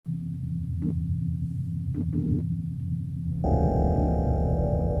Good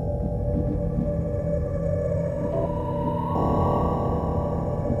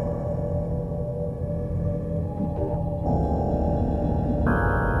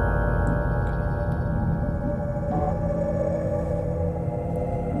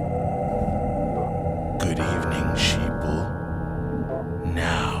evening, sheeple.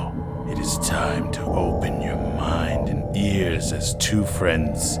 Now it is time to open your mind and ears as two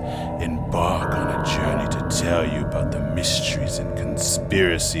friends embark on a journey to tell you about the mysteries and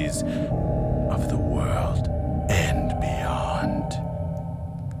conspiracies of the world and beyond.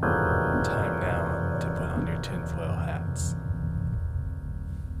 Time now to put on your tinfoil hats.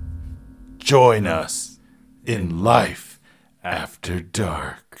 Join us in Life After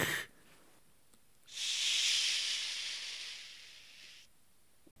Dark.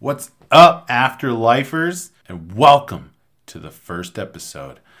 What's up, Afterlifers? And welcome to the first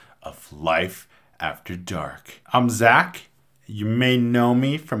episode of Life After Dark. I'm Zach. You may know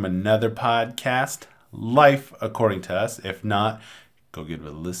me from another podcast, Life According to Us. If not, go give it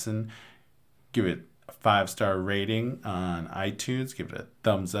a listen. Give it a 5-star rating on iTunes. Give it a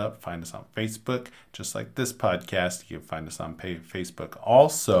thumbs up. Find us on Facebook. Just like this podcast, you can find us on Facebook.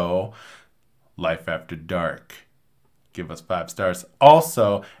 Also, Life After Dark. Give us 5 stars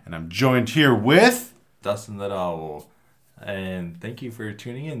also. And I'm joined here with Dustin the Owl. And thank you for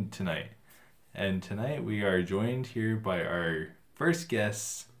tuning in tonight. And tonight we are joined here by our first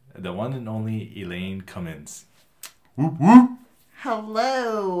guest, the one and only Elaine Cummins. Whoop whoop.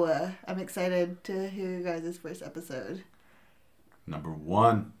 Hello. I'm excited to hear you guys' first episode. Number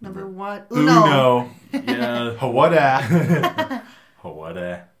one. Number one. Uno. Yeah. Hawada.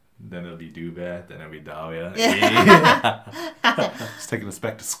 Hawada. Then it'll be Duba. Then it'll be Dahlia. Yeah. It's taking us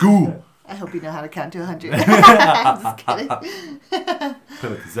back to school. I hope you know how to count to 100. I'm just kidding.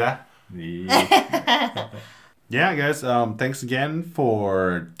 Yeah, guys. Thanks again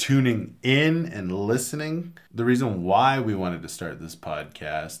for tuning in and listening. The reason why we wanted to start this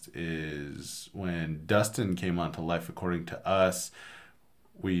podcast is when Dustin came on to Life According to Us,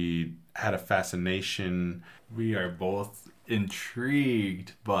 we had a fascination. We are both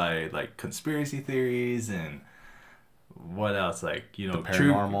intrigued by like conspiracy theories and what else, like, you know,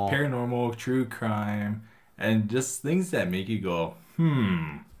 paranormal, true crime, and just things that make you go,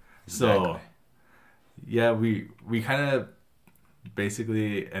 Exactly. So yeah, we kind of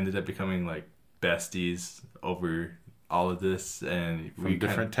basically ended up becoming like besties over all of this, and From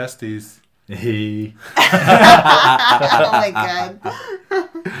different testes. Hey. Oh my god.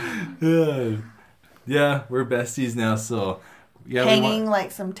 Yeah, we're besties now, so yeah. Hanging like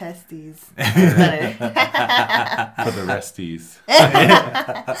some testes. Better. For the resties.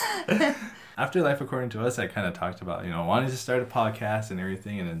 After Life According to Us, I kind of talked about, you know, wanting to start a podcast and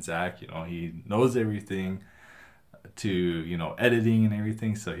everything, and then Zach, you know, he knows everything to, you know, editing and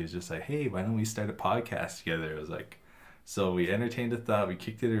everything, so he's just like, hey, why don't we start a podcast together? I was like, so we entertained the thought, we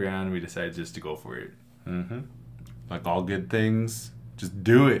kicked it around, and we decided just to go for it. Mm-hmm. Like all good things, just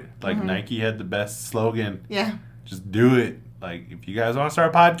do it. Like Nike had the best slogan. Yeah. Just do it. Like, if you guys want to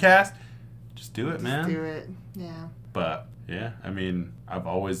start a podcast, just do it, man. Just do it. Yeah. But, yeah, I mean, I've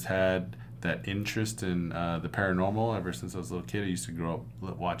always had that interest in the paranormal ever since I was a little kid. I used to grow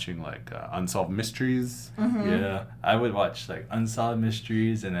up watching, like, Unsolved Mysteries. Mm-hmm. Yeah, I would watch, like, Unsolved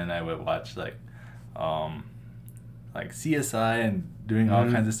Mysteries, and then I would watch, like CSI and doing all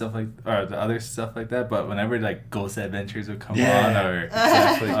kinds of stuff, like, or the other stuff like that. But whenever like Ghost Adventures would come on, or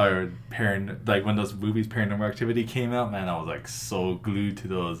or like when those movies Paranormal Activity came out, man, I was like so glued to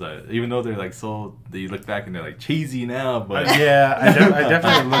those. Even though they're like so, you look back and they're like cheesy now, but yeah, I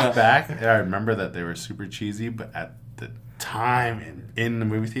definitely look back and I remember that they were super cheesy, but at the time in the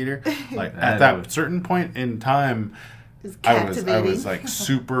movie theater, like at that certain point in time, I was like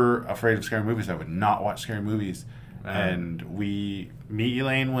super afraid of scary movies. I would not watch scary movies. And me,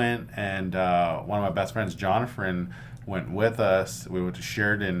 Elaine went, and one of my best friends, Jonathan, went with us. We went to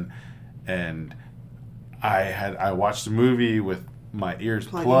Sheridan, and I watched the movie with my ears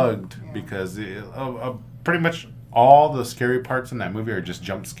plugged because pretty much all the scary parts in that movie are just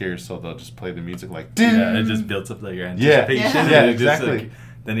jump scares. So they'll just play the music like, yeah, it just builds up like your anticipation. Yeah, exactly. Just, like,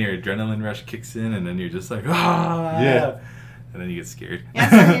 then your adrenaline rush kicks in, and then you're just like, ah, yeah. And then you get scared. Yeah,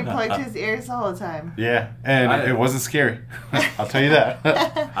 so he plugged his ears all the time. Yeah, and it wasn't scary. I'll tell you that.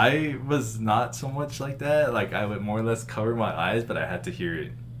 I was not so much like that. Like, I would more or less cover my eyes, but I had to hear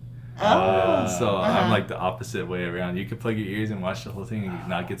it. So I'm like the opposite way around. You could plug your ears and watch the whole thing and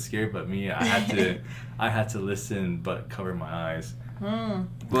not get scared, but me, I had to listen but cover my eyes.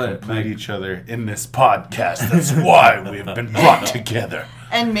 But complete each other in this podcast. That's why we've been brought together.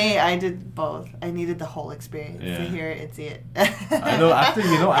 And I did both. I needed the whole experience to hear it and see it. I know.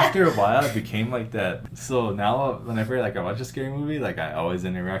 After a while, it became like that. So now, whenever I watch a scary movie, I always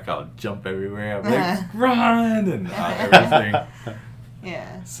interact. I'll jump everywhere. I'm like, run and everything.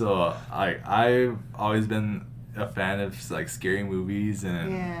 Yeah. So I've always been a fan of scary movies,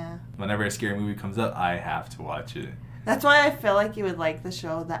 and whenever a scary movie comes up, I have to watch it. That's why I feel like you would like the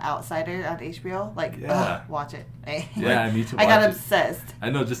show The Outsider on HBO. Watch it. Yeah, I need to watch it. I got obsessed.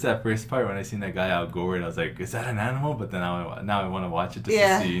 I know, just that first part when I seen that guy Al Gore, I was like, is that an animal? But then now I want to watch it just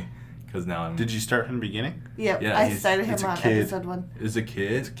to see. Because now I'm... Did you start from the beginning? Yep. Yeah, I started him on episode 1. Is a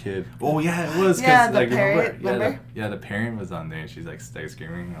kid? It's a kid. Oh, yeah, it was. Yeah, the parent, remember? The parent was on there, and she's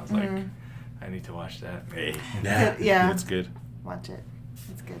screaming. I was like, I need to watch that. Hey. Yeah. It's good. Watch it.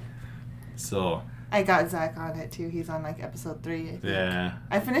 It's good. So... I got Zach on it too. He's on episode 3. I think. Yeah.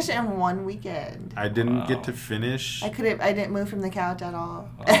 I finished it in 1 weekend. I didn't get to finish. I didn't move from the couch at all.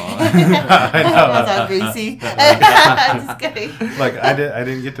 Oh. I know. I was all greasy. I'm just kidding. I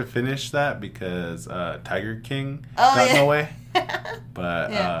didn't get to finish that because Tiger King got in the way.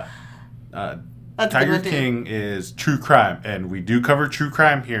 But Tiger King is true crime, and we do cover true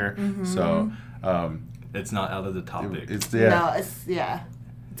crime here. Mm-hmm. So it's not out of the topic. No, it's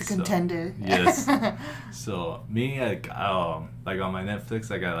It's a contender. Yes. So me, on my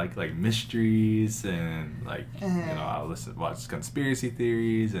Netflix, I like mysteries and I'll watch conspiracy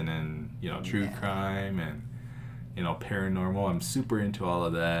theories and then true crime and paranormal. I'm super into all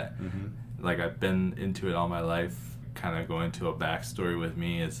of that. Mm-hmm. I've been into it all my life. Kind of going to a backstory with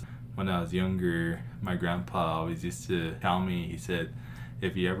me is when I was younger, my grandpa always used to tell me. He said,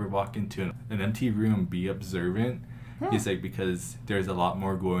 if you ever walk into an empty room, be observant. He's like, because there's a lot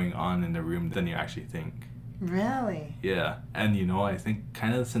more going on in the room than you actually think. Really? Yeah. And, I think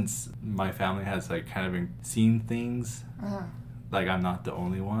kind of since my family has, kind of seen things, I'm not the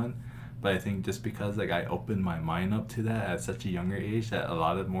only one. But I think just because, I opened my mind up to that at such a younger age that a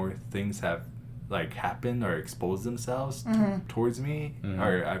lot of more things have, happened or exposed themselves towards me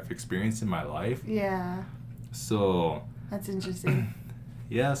or I've experienced in my life. Yeah. So... That's interesting.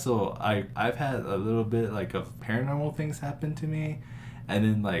 Yeah, so I've had a little bit of paranormal things happen to me,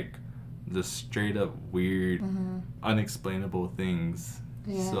 and then just straight up weird, unexplainable things.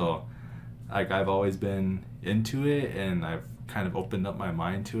 Yeah. So I've always been into it, and I've kind of opened up my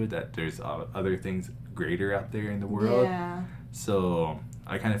mind to it that there's other things greater out there in the world. Yeah. So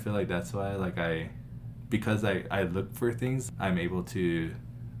I kind of feel like that's why because I look for things, I'm able to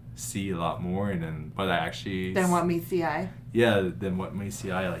see a lot more, and then what I actually than what meets the eye. Yeah, then what meets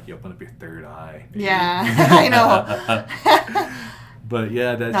the eye, you open up your third eye. Maybe. Yeah, I know. But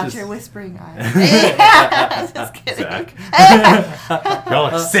yeah, that's not just... your whispering eye. Just kidding. Zach.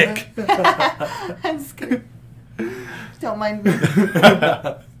 Y'all are sick. I'm just kidding. Don't mind me.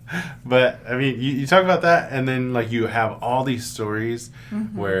 But I mean, you talk about that, and then you have all these stories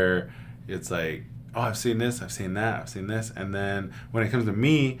where it's oh, I've seen this, I've seen that, I've seen this. And then when it comes to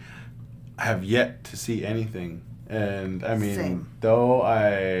me, I have yet to see anything. And I mean, Same. Though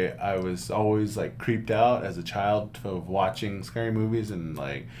I was always creeped out as a child of watching scary movies and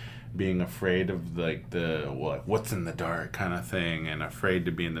being afraid of what's in the dark kind of thing, and afraid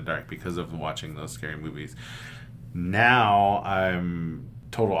to be in the dark because of watching those scary movies. Now I'm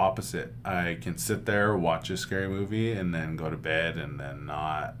total opposite. I can sit there, watch a scary movie, and then go to bed, and then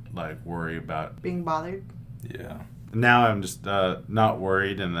not worry about being bothered. Yeah. Now I'm just not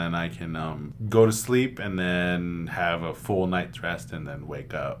worried, and then I can go to sleep and then have a full night's rest and then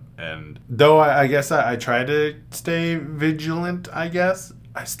wake up. And though I guess I try to stay vigilant, I guess,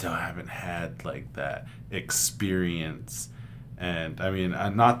 I still haven't had that experience. And I mean,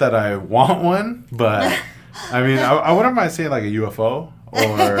 not that I want one, but I mean, I wouldn't mind seeing a UFO. I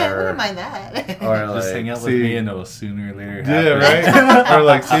wouldn't mind that. Or just hang out with me and it'll sooner or later happen. Yeah, right?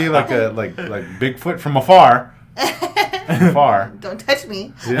 Or see a Bigfoot from afar. Don't touch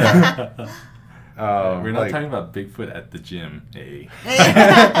me. Yeah. We're not talking about Bigfoot at the gym. Hey.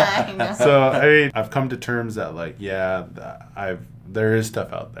 I know. So I mean, I've come to terms that there is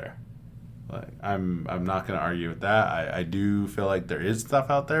stuff out there. I'm not gonna argue with that. I do feel like there is stuff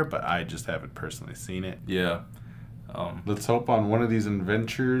out there, but I just haven't personally seen it. Yeah. Let's hope on one of these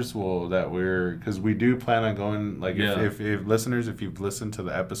adventures because we do plan on going. If listeners, if you've listened to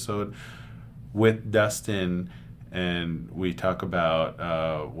the episode with Dustin, and we talk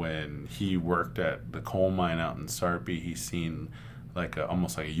about when he worked at the coal mine out in Sarpy, he's seen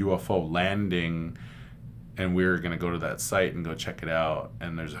almost like a UFO landing and we're going to go to that site and go check it out.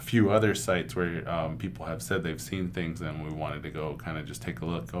 And there's a few other sites where people have said they've seen things, and we wanted to go kind of just take a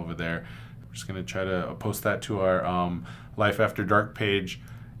look over there. We're just going to try to post that to our Life After Dark page.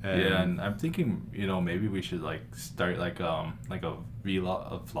 And I'm thinking, maybe we should start like a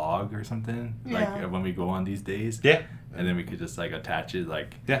vlog or something, like when we go on these days. Yeah. And then we could just attach it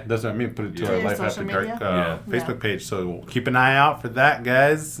that's what I mean. Put it to our Life After Dark Facebook page. So keep an eye out for that,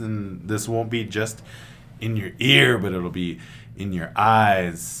 guys. And this won't be just in your ear, but it'll be in your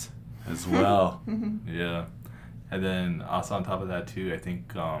eyes as well. Yeah. And then also on top of that too, I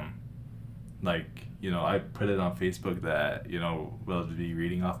think I put it on Facebook that, we'll be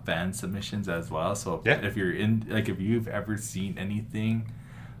reading off fan submissions as well. So if you're if you've ever seen anything,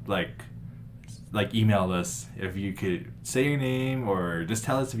 email us if you could say your name, or just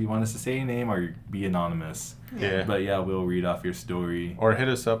tell us if you want us to say your name or be anonymous. Yeah. But we'll read off your story. Or hit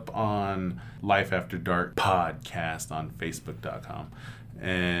us up on Life After Dark Podcast on Facebook.com.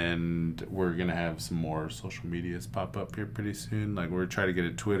 And we're going to have some more social medias pop up here pretty soon. We're trying to get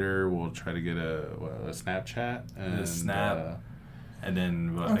a Twitter. We'll try to get a Snapchat. And a Snap. And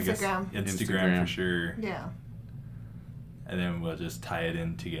then, Instagram. I guess Instagram for sure. Yeah. And then we'll just tie it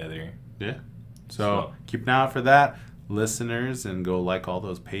in together. Yeah. So keep an eye out for that, listeners, and go like all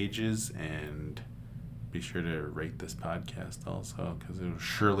those pages, and be sure to rate this podcast also, because it will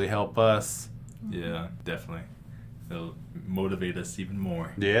surely help us. Yeah, definitely. It'll motivate us even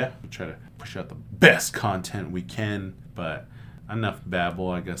more. Yeah. We'll try to push out the best content we can, but enough babble.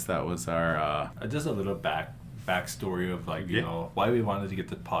 I guess that was our... just a little backstory of, why we wanted to get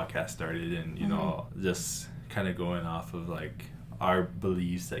the podcast started, and, just kind of going off of, our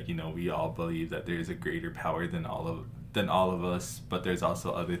beliefs. We all believe that there's a greater power than all of us, but there's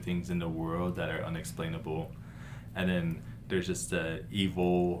also other things in the world that are unexplainable. And then there's just the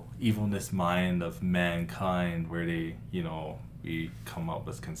evilness mind of mankind, where they, we come up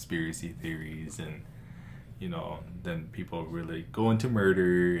with conspiracy theories, and, then people really go into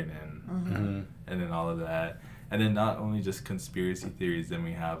murder, and then and then all of that. And then not only just conspiracy theories, then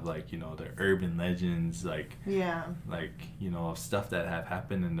we have the urban legends, of stuff that have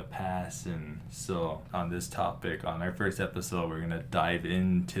happened in the past. And so on this topic, on our first episode, we're going to dive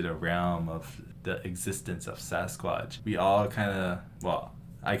into the realm of the existence of Sasquatch. We all kind of,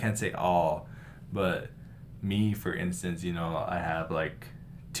 I can't say all, but me, for instance, I have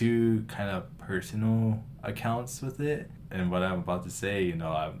two kind of personal accounts with it. And what I'm about to say,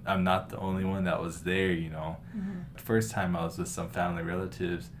 I'm not the only one that was there, The first time I was with some family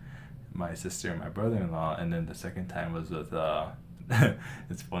relatives, my sister and my brother-in-law, and then the second time was with,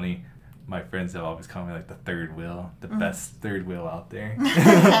 it's funny, my friends have always called me the third wheel, the best third wheel out there.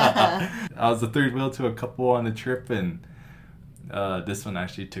 I was the third wheel to a couple on a trip, and this one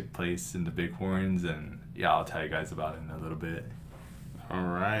actually took place in the Bighorns, and I'll tell you guys about it in a little bit. All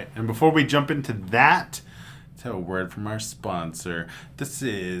right. And before we jump into that, a word from our sponsor. This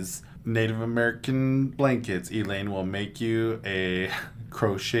is Native American Blankets. Elaine will make you a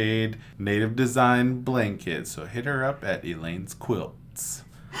crocheted native design blanket. So hit her up at Elaine's Quilts.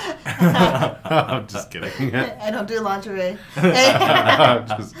 I'm just kidding. I don't do lingerie. I'm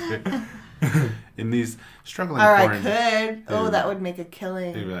just kidding. In these struggling quarantine... that would make a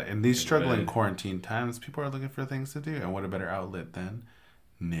killing. In these struggling quarantine times, people are looking for things to do. And what a better outlet than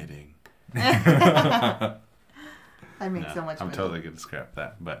knitting. I make so much money. I'm totally going to scrap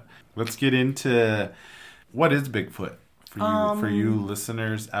that. But let's get into what is Bigfoot for you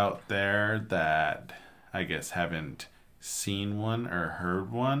listeners out there that I guess haven't seen one or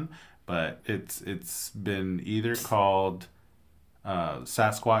heard one, but it's been either called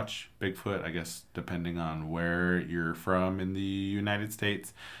Sasquatch, Bigfoot, I guess depending on where you're from in the United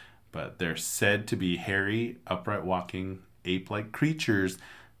States, but they're said to be hairy, upright walking, ape-like creatures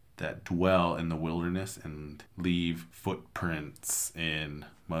that dwell in the wilderness and leave footprints in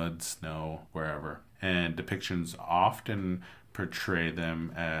mud, snow, wherever. And depictions often portray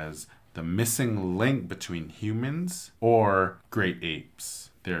them as the missing link between humans or great apes.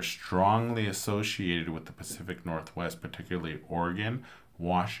 They're strongly associated with the Pacific Northwest, particularly Oregon,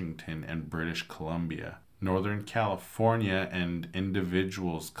 Washington, and British Columbia. Northern California, and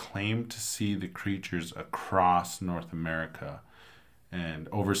individuals claim to see the creatures across North America. And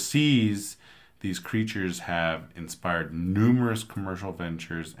overseas, these creatures have inspired numerous commercial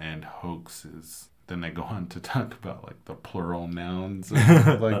ventures and hoaxes. Then they go on to talk about the plural nouns of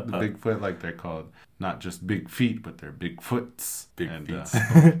the Bigfoot, they're called not just big feet, but they're big foots. Big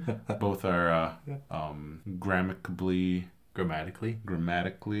feet. Both are grammatically,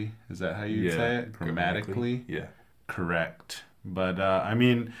 is that how you say it? Grammatically? Yeah. Correct. But I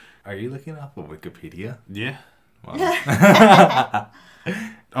mean, are you looking up of Wikipedia? Yeah. Wow.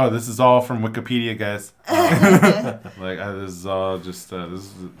 Oh, this is all from Wikipedia, guys. This is all just this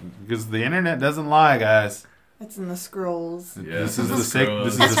is because the internet doesn't lie, guys. It's in the scrolls. Yeah, this is the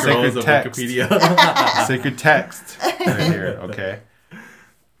sacred text. Wikipedia. Sacred text right here. Okay.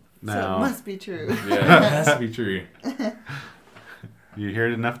 Now, so it must be true. Yeah, it has to be true. You hear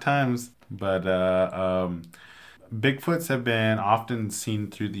it enough times, but Bigfoots have been often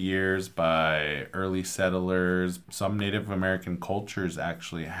seen through the years by early settlers. Some Native American cultures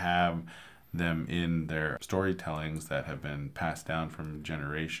actually have them in their storytellings that have been passed down from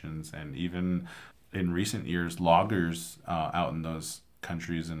generations. And even in recent years, loggers out in those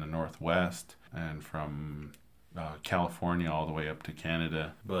countries in the Northwest and from California all the way up to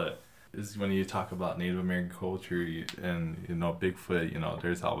Canada. But is when you talk about Native American culture and, Bigfoot,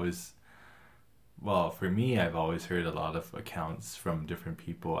 there's always... Well, for me, I've always heard a lot of accounts from different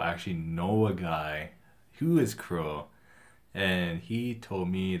people. I actually know a guy who is Crow, and he told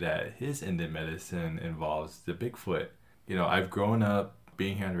me that his Indian medicine involves the Bigfoot. I've grown up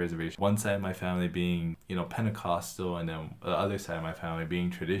being here on the reservation. One side of my family being, Pentecostal, and then the other side of my family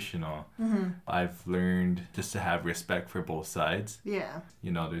being traditional. Mm-hmm. I've learned just to have respect for both sides. Yeah.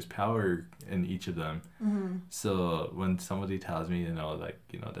 There's power in each of them. Mm-hmm. So when somebody tells me,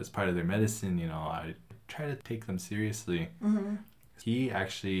 that's part of their medicine, I try to take them seriously. Mm-hmm. He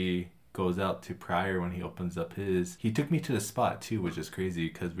actually goes out to Pryor when he opens up his. He took me to the spot too, which is crazy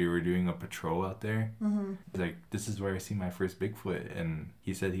because we were doing a patrol out there. Mm-hmm. He's like, this is where I see my first Bigfoot. And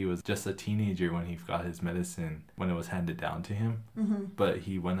he said he was just a teenager when he got his medicine, when it was handed down to him. Mm-hmm. But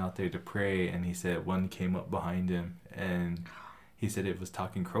he went out there to pray, and he said one came up behind him, and he said it was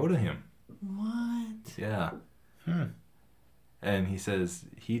talking Crow to him. What? Yeah. And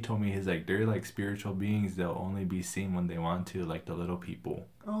he told me, they're like spiritual beings. They'll only be seen when they want to, like the little people.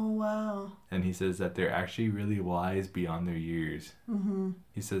 Oh, wow. And he says that they're actually really wise beyond their years. Mm-hmm.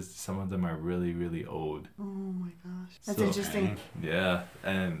 He says some of them are really, really old. Oh, my gosh. That's interesting. Yeah.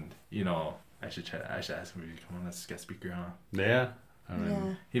 And, I should ask him if he come on as a guest speaker, huh? Yeah.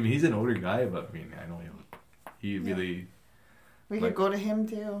 He's an older guy, but, I know he really... We could go to him,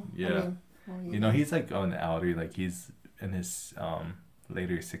 too. Yeah. He's, on the outer, he's... in his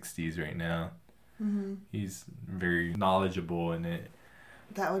later 60s right now. Mm-hmm. He's very knowledgeable in it.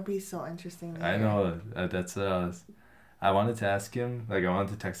 That would be so interesting to hear. I know. That's what I wanted to ask him. I wanted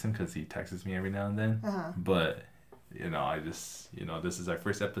to text him because he texts me every now and then. Uh-huh. But, I just, this is our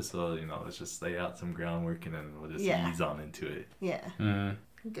first episode. Let's just lay out some groundwork and then we'll just ease on into it. Yeah.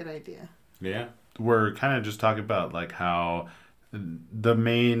 Mm-hmm. Good idea. Yeah. We're kind of just talking about, how... The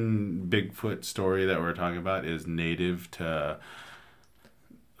main Bigfoot story that we're talking about is native to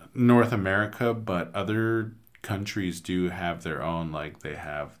North America, but other countries do have their own. They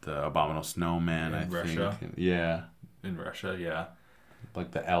have the abominable snowman, I think. Russia. Yeah. In Russia, yeah.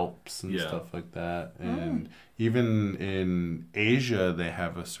 Like the Alps and stuff like that. And even in Asia, they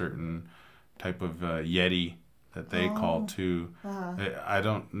have a certain type of Yeti that they call too. Uh-huh. I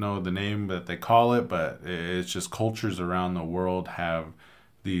don't know the name that they call it, but it's just cultures around the world have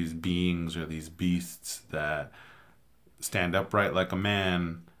these beings or these beasts that stand upright like a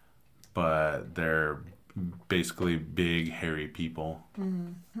man, but they're basically big, hairy people.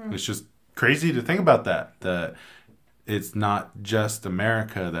 Mm-hmm. It's just crazy to think about that it's not just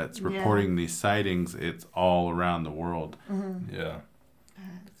America that's reporting these sightings, it's all around the world. Mm-hmm. Yeah.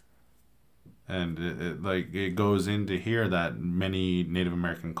 And it goes into here that many Native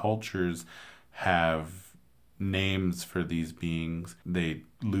American cultures have names for these beings. They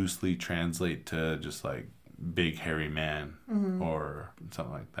loosely translate to just big hairy man or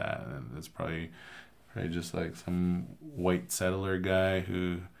something like that. And it's probably just some white settler guy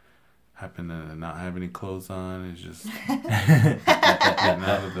who happened to not have any clothes on. Is just getting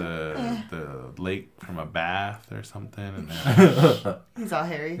out of the lake from a bath or something. And then he's all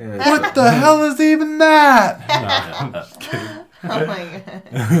hairy. Yeah, what the hell is even that? No, I'm just kidding. Oh my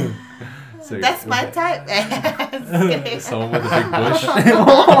god. So that's my type. Someone with a big bush. Oh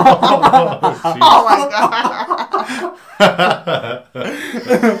my god.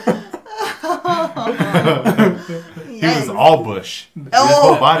 He was all bush. His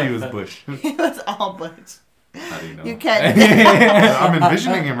whole body was bush. He was all bush. How do you know? You can't. I'm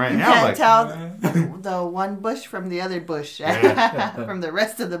envisioning him right now. You can't tell the one bush from the other bush. From the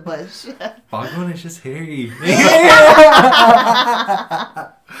rest of the bush. Foghorn is just hairy.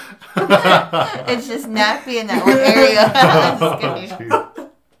 It's just nappy in that one area. I'm just kidding.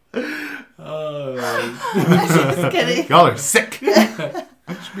 I'm just kidding. Y'all are sick.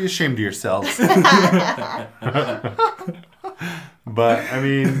 You should be ashamed of yourselves. But I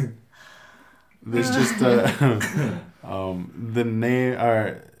mean, there's just the name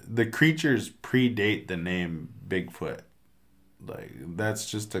or the creatures predate the name Bigfoot. Like that's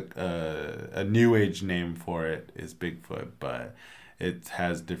just a new age name for it is Bigfoot, but it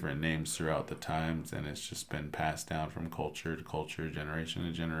has different names throughout the times, and it's just been passed down from culture to culture, generation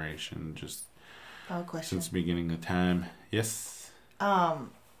to generation, just since the beginning of time. Yes.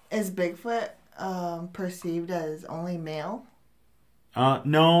 Is Bigfoot perceived as only male?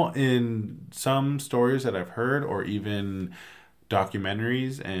 No, in some stories that I've heard, or even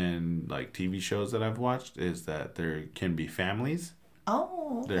documentaries and like TV shows that I've watched, is that there can be families.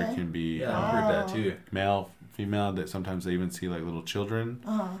 Oh, okay. There can be I've heard that too. Male, female. That sometimes they even see like little children.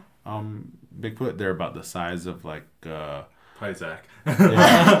 Bigfoot. They're about the size of like. Hi, Zach. For me,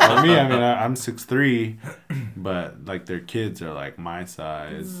 I mean, I'm 6'3", but like their kids are like my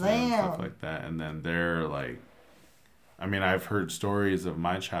size and stuff like that, and then they're like. I mean, I've heard stories of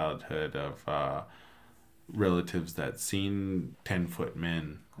my childhood of relatives that seen 10-foot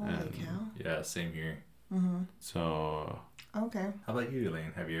men. Holy cow. Yeah, same here. Mm-hmm. So. Okay. How about you,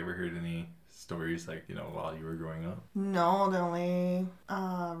 Elaine? Have you ever heard any stories like, while you were growing up? No, the only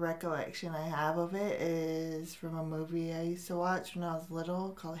recollection I have of it is from a movie I used to watch when I was little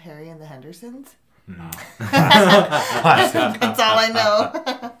called Harry and the Hendersons. That's all I know.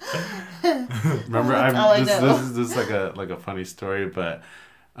 Remember, this is like a funny story, but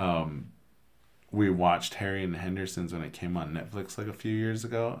we watched Harry and the Hendersons when it came on Netflix like a few years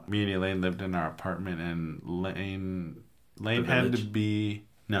ago. Me and Elaine lived in our apartment, and Lane had to be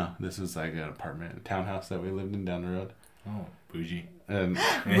this was like an apartment, a townhouse that we lived in down the road. Oh, bougie. And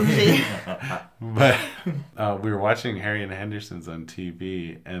Bougie. but we were watching Harry and the Hendersons on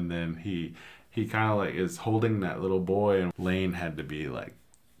TV, and then he kind of like is holding that little boy, and Lane had to be like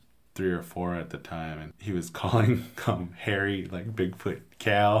 3 or 4 at the time, and he was calling Harry like Bigfoot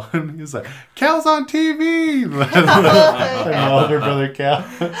Cal, and he was like, "Cal's on TV." My older brother Cal,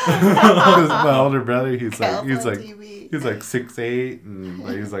 my older brother, he's like 6'8", and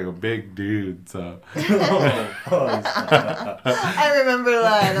like, he's like a big dude. So I remember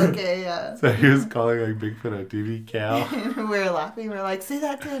that. Okay, yeah. So he was calling like Bigfoot on TV, Cal. We were laughing. We were like, "Say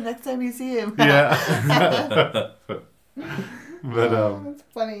that to him next time you see him." Yeah. But it's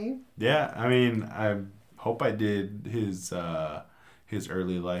funny. Yeah, I mean, I hope I did his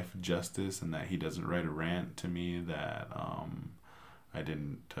early life justice, and that he doesn't write a rant to me that I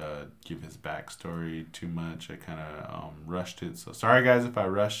didn't give his backstory too much. I kind of rushed it. So sorry guys if I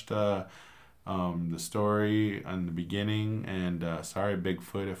rushed the story in the beginning, and sorry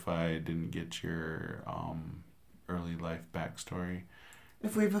Bigfoot if I didn't get your early life backstory.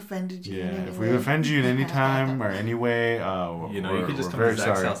 If we've offended you, if we've offended you in any time or any way, you could just come to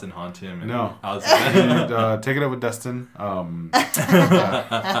Zach's house and haunt him. And take it up with Dustin. But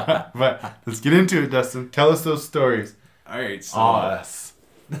let's get into it, Dustin. Tell us those stories. All right, so us.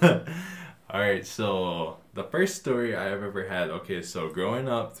 All right, so the first story I have ever had. Okay, so growing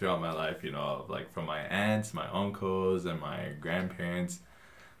up throughout my life, like from my aunts, my uncles, and my grandparents,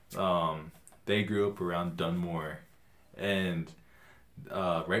 they grew up around Dunmore, and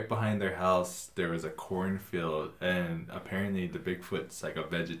right behind their house there was a cornfield, and apparently the Bigfoot's like a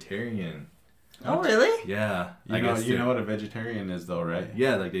vegetarian. Oh, really? Yeah. You know what a vegetarian is though, right?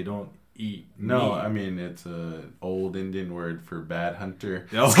 Yeah, like they don't eat meat. I mean it's a old Indian word for bad hunter.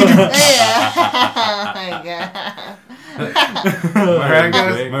 Yeah. Am I right,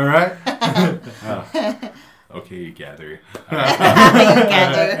 guys? Am I right? Oh. Okay, you gather.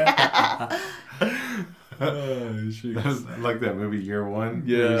 That was like that movie Year One.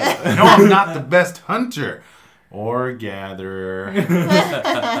 Yeah. No, I'm not the best hunter or gatherer.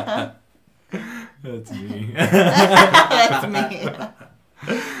 That's me. That's me.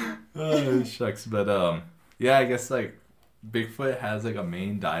 Oh, shucks. But yeah, I guess like Bigfoot has like a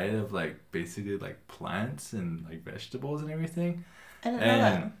main diet of like basically like plants and like vegetables and everything. I didn't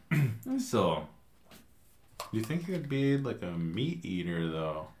know that. So You think he would be like a meat eater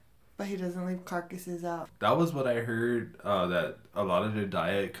though? But he doesn't leave carcasses out. That was what I heard, that a lot of their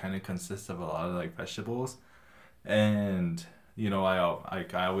diet kind of consists of a lot of like vegetables. And I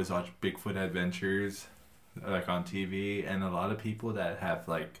always watch Bigfoot Adventures like on TV, and a lot of people that have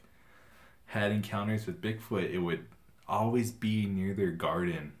like had encounters with Bigfoot, it would always be near their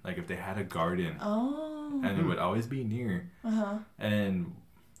garden. Like if they had a garden. Oh. And it would always be near. Uh-huh. And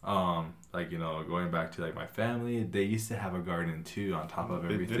going back to like my family, they used to have a garden too on top of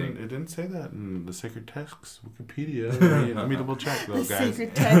everything. It didn't say that in the sacred text, Wikipedia. Let me double check though, guys. The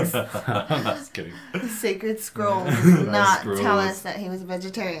sacred text. I'm just kidding. The sacred scroll did not Scrolls. tell us that he was a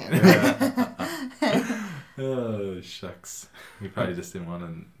vegetarian. Oh shucks. He probably just didn't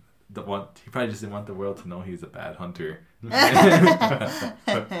want the world to know he's a bad hunter.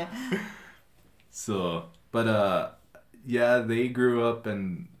 So, but yeah, they grew up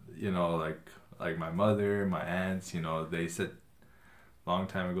and like my mother, my aunts, they said long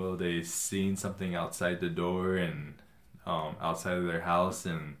time ago they seen something outside the door and outside of their house,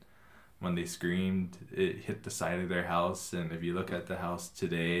 and when they screamed it hit the side of their house. And if you look at the house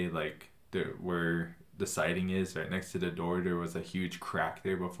today, like where the siding is right next to the door, there was a huge crack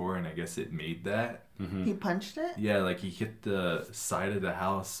there before, and I guess it made that. Mm-hmm. He punched it? Yeah, like he hit the side of the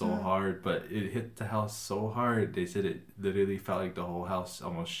house so hard, but it hit the house so hard, they said it literally felt like the whole house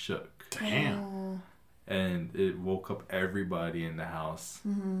almost shook. Damn. Oh. And it woke up everybody in the house.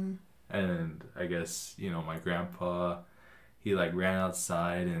 Mm-hmm. And I guess, my grandpa, he like ran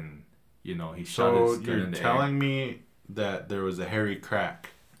outside and, he shot his gun in the air. So you're telling me that there was a hairy crack?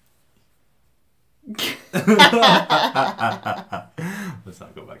 Let's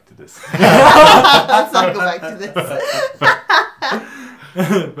not go back to this. Let's not go back to this.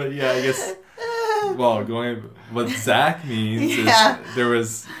 But yeah, I guess, what Zach means is there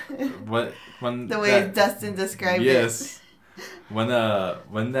was, when the way Dustin described it. Yes. When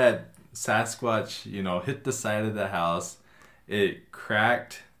that Sasquatch, hit the side of the house, it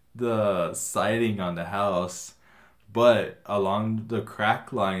cracked the siding on the house, but along the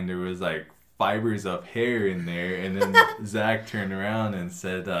crack line there was like fibers of hair in there, and then Zach turned around and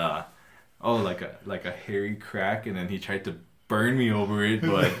said, like a hairy crack, and then he tried to burn me over it,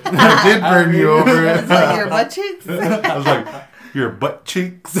 but I did burn you over it. Like your butt cheeks? I was like, your butt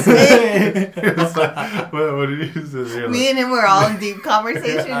cheeks? It was like, what did you say? Me and him were all in deep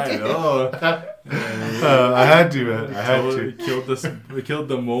conversation. I know. I had to. We killed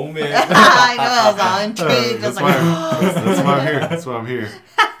the moment. I know, I was all intrigued. That's why I'm here. That's why I'm here.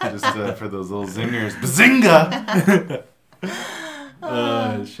 Just for those little zingers. Bazinga!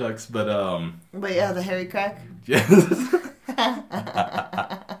 Shucks, but yeah, the hairy crack. Yes.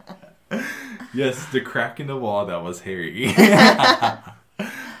 Yes, the crack in the wall that was hairy.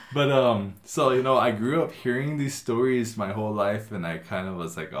 But so I grew up hearing these stories my whole life, and I kind of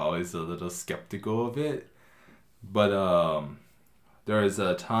was like always a little skeptical of it. But there was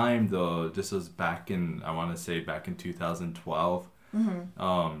a time though, this was back in 2012.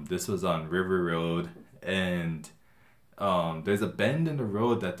 Mm-hmm. This was on River Road, and there's a bend in the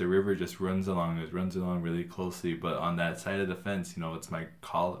road that the river just runs along. It runs along really closely, but on that side of the fence, it's my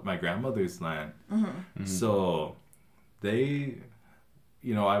grandmother's land. Mm-hmm. Mm-hmm. So they,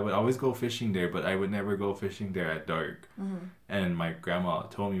 I would always go fishing there, but I would never go fishing there at dark. Mm-hmm. And my grandma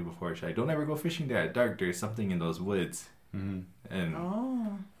told me before, she said, don't ever go fishing there at dark. There's something in those woods. Mm-hmm. And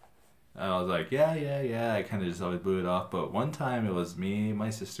I was like, yeah. I kind of just always blew it off. But one time it was me, my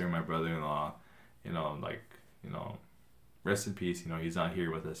sister, and my brother-in-law, rest in peace, he's not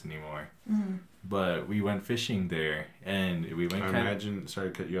here with us anymore. Mm-hmm. But we went fishing there, and we went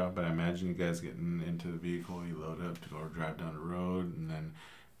sorry to cut you off, but I imagine you guys getting into the vehicle, you load up to go drive down the road, and then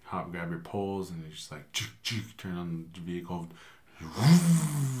grab your poles, and you just like, turn on the vehicle,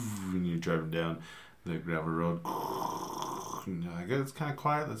 and you're driving down the gravel road, and you're like, it's kind of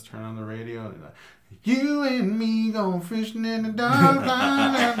quiet, let's turn on the radio, and you're like, you and me go fishing in the dark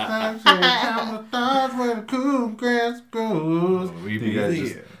line where the cool grass grows. You guys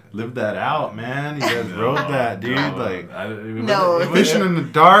just lived that out, man. You guys rode that, dude. Fishing in the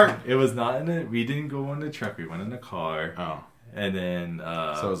dark. It was not we didn't go in the truck. We went in the car. Oh. And then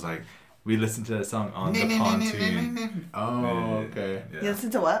so it was like we listened to that song on the pontoon. Oh, okay. Yeah. You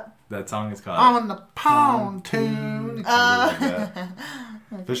listened to what? That song is called On the Pontoon.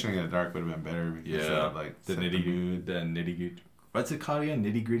 Fishing in the dark would have been better because the nitty-gritty. What's it called again?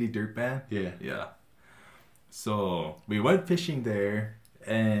 Nitty-gritty dirt band? Yeah. Yeah. So we went fishing there,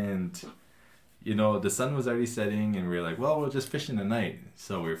 and the sun was already setting, and we were like, well, we'll just fish in the night.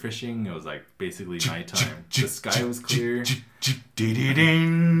 So we were fishing. It was like basically nighttime. The sky was clear.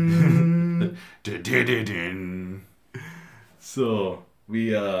 So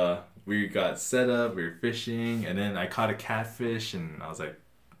we got set up, we were fishing, and then I caught a catfish, and I was like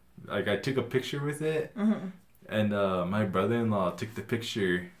I took a picture with it. Mm-hmm. And my brother-in-law took the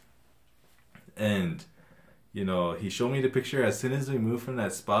picture, and he showed me the picture. As soon as we moved from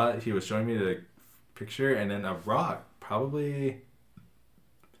that spot, he was showing me the picture, and then a rock, probably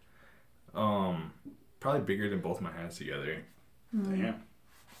bigger than both my hands together. Mm-hmm. Damn.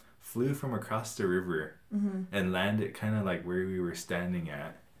 Flew from across the river. Mm-hmm. And landed kind of like where we were standing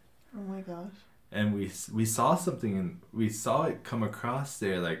at. Oh my gosh. And we saw something, and we saw it come across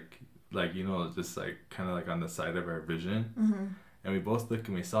there just like kind of like on the side of our vision. Mm-hmm. And we both looked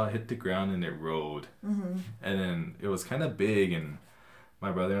and we saw it hit the ground and it rolled. And then it was kind of big, and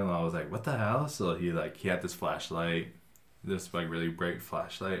my brother-in-law was like, what the hell? So he had this flashlight, this like really bright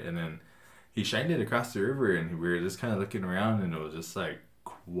flashlight, and then he shined it across the river, and we were just kind of looking around, and it was just like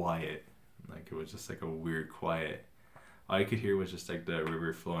quiet. Like it was just like a weird quiet. All I could hear was just like the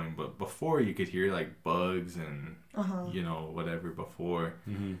river flowing, but before you could hear like bugs and you know, whatever before.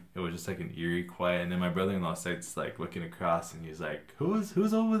 It was just like an eerie quiet. And then my brother-in-law starts like looking across, and he's like,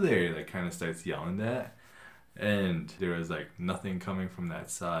 who's over there? Like kind of starts yelling that. And there was like nothing coming from that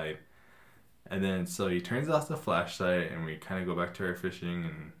side. And then so he turns off the flashlight, and we kind of go back to our fishing,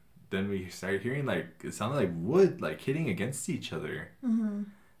 and then we started hearing like, it sounded like wood like hitting against each other.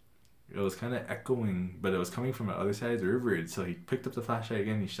 It was kind of echoing, but it was coming from the other side of the river. And so he picked up the flashlight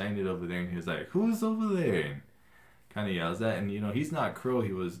again, he shined it over there, and he was like, who's over there? And kind of yells that. And you know, he's not Crow,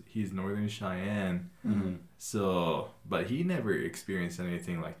 he's Northern Cheyenne. So, but he never experienced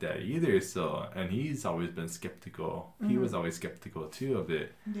anything like that either. So, and he's always been skeptical. He was always skeptical too of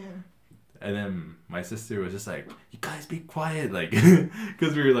it. Yeah. And then my sister was just like, you guys be quiet, like,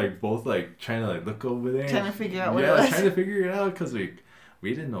 because we were like both like trying to like look over there, trying to figure out what it was. Trying to figure it out, because we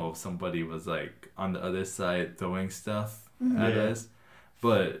didn't know if somebody was like on the other side throwing stuff at us.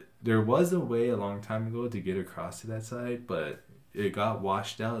 But there was a way a long time ago to get across to that side, but it got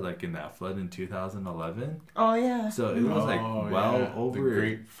washed out like in that flood in 2011. Oh yeah. So it was like over the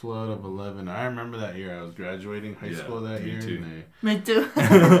Great Flood of 11. I remember that year. I was graduating high school that year. Too. Me too.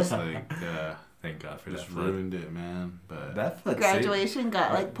 It's like thank God for just that flood. Ruined it, man. But that flood graduation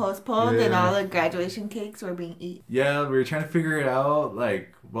got like postponed, and all the graduation cakes were being eaten. Yeah, we were trying to figure it out,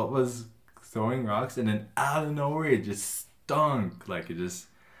 like what was throwing rocks, and then out of nowhere it just stunk. Like it just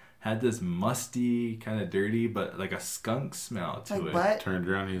had this musty, kind of dirty, but like a skunk smell to it. Butt? Turned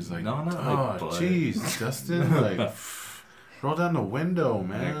around, he was like, no, not like butt. Jeez, Dustin, like, roll down the window,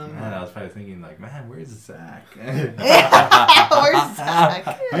 man. Man, I was probably thinking like, man, where's Zach? Where's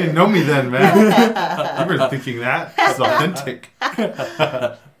Zach? You didn't know me then, man. You were thinking that. It's authentic.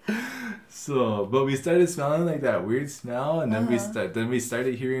 So, but we started smelling like that weird smell, and then we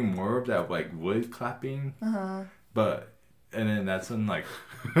started hearing more of that like wood clapping. And then that's when like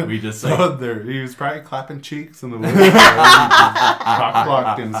we just like he was probably clapping cheeks in the woods. Cock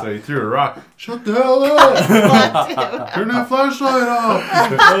blocked him, so he threw a rock. Shut the hell up! Turn that flashlight off!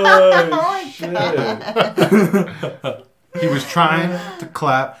 Oh shit! He was trying to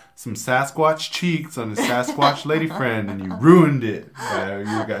clap some Sasquatch cheeks on his Sasquatch lady friend, and you ruined it.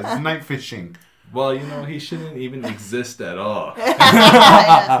 You guys night fishing. Well, you know, he shouldn't even exist at all.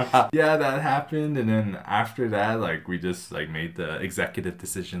 Yeah, that happened. And then after that, like, we just, like, made the executive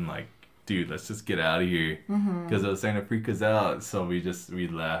decision, like, dude, let's just get out of here. Because it was starting to freak us out. So we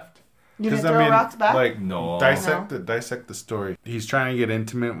left. You didn't throw rocks back? Like, no. Dissect the story. He's trying to get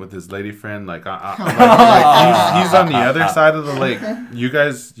intimate with his lady friend. Like, he's on the other side of the lake. You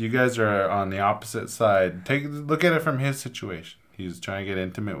guys are on the opposite side. Look at it from his situation. He's trying to get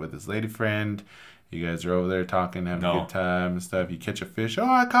intimate with his lady friend. You guys are over there talking, having a good time and stuff. You catch a fish. Oh,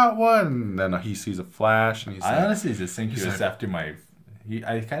 I caught one. And then he sees a flash, and I honestly just think he was after my.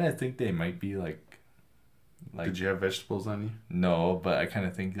 I kind of think they might be like. Did you have vegetables on you? No, but I kind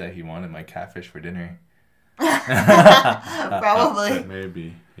of think that he wanted my catfish for dinner. Probably.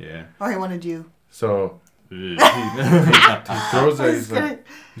 Maybe, yeah. Or he wanted you. So. he throws it.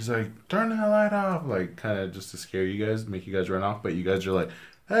 He's like, turn the light off, like kind of just to scare you guys, make you guys run off. But you guys are like,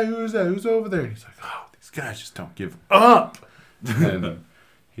 hey, who's that? Who's over there? And he's like, oh, these guys just don't give up. And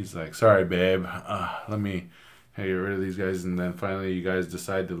he's like, sorry, babe. Let me get rid of these guys. And then finally, you guys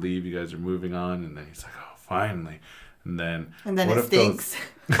decide to leave. You guys are moving on. And then he's like, oh, finally. And then what it stinks.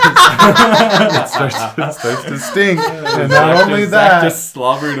 It starts to stink. And not only that, just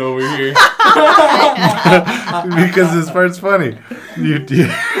slobbered over here. Because this part's funny. You put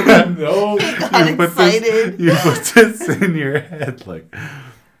this in your head like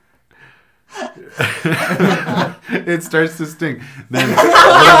it starts to stink. Then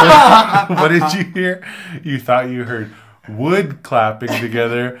what did you hear? You thought you heard wood clapping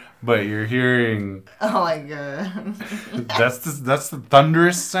together, but you're hearing. Oh my god! That's the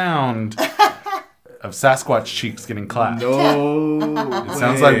thunderous sound of Sasquatch cheeks getting clapped. No, it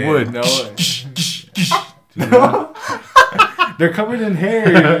sounds like wood. No. They're covered in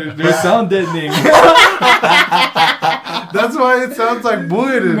hair. They're sound deadening. That's why it sounds like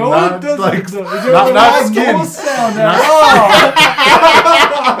wood and no, not it doesn't. like not skin. No sound at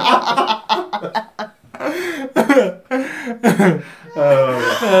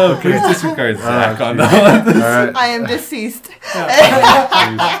all. Please disregard Zach on that. Right. I am deceased.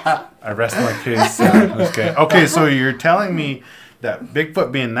 I rest my case. Okay, so you're telling me that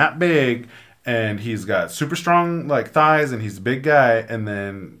Bigfoot being that big, and he's got super strong like thighs, and he's a big guy, and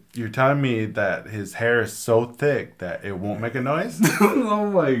then you're telling me that his hair is so thick that it won't make a noise? Oh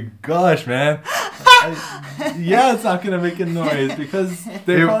my gosh, man. Yeah, it's not going to make a noise because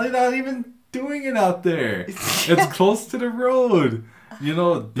they're probably not even doing it out there. It's close to the road. You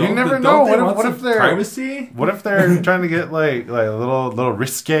know, you never know. What if they're privacy? What if they're trying to get like a little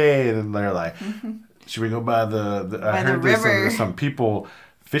risque, and they're like, should we go by I heard there's some people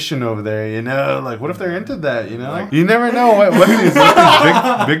fishing over there, you know? Like, what if they're into that, you know? Like, you never know what these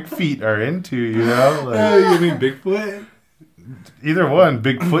big feet are into, you know? Like, you mean Bigfoot? Either one.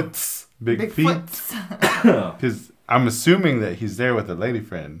 Bigfoots. Big feet. Because I'm assuming that he's there with a lady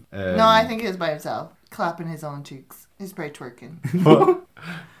friend. No, I think he was by himself, clapping his own cheeks. He's probably twerking.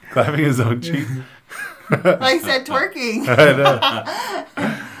 Clapping his own cheeks? Like I said, twerking. I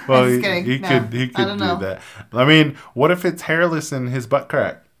know. Well, he could do that. I mean, what if it's hairless in his butt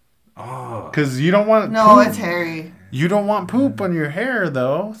crack? Oh, because you don't want poop. It's hairy. You don't want poop on your hair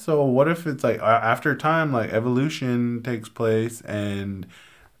though. So what if it's like after time, like evolution takes place and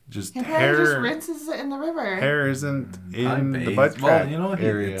just hair just rinses it in the river. Hair isn't in the butt crack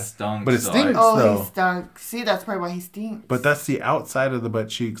area. It stunk, but it stinks though. He stunk. See, that's probably why he stinks. But that's the outside of the butt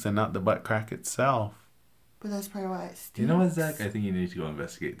cheeks and not the butt crack itself. But that's probably why it stinks. You know what, Zach? I think you need to go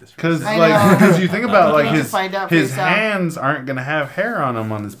investigate this. Because you think about like his hands aren't gonna have hair on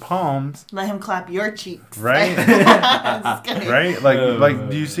them on his palms. Let him clap your cheeks, right? Right? Like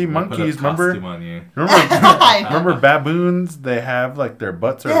do you see monkeys? Remember baboons? They have like their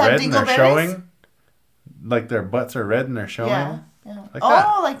butts are red and they're showing. Like their butts are red and they're showing. Yeah. Like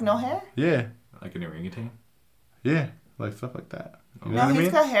that. Like no hair. Yeah. Like an orangutan. Yeah, like stuff like that. You know no, what he's I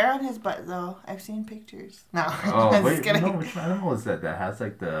mean? got hair on his butt though. I've seen pictures. No, wait, no, which animal is that? That has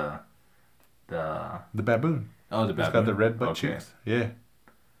like the baboon. Oh, the baboon. He's got the red butt cheeks. Yeah.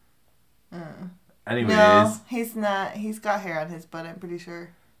 Anyways, no, he's not. He's got hair on his butt. I'm pretty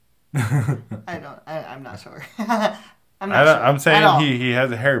sure. I'm not sure. I'm saying he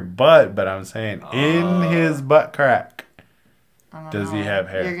has a hair butt, but I'm saying in his butt crack. Does he have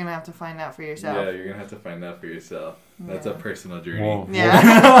hair? You're gonna have to find out for yourself. Yeah, you're gonna have to find out for yourself. That's a personal journey. Whoa.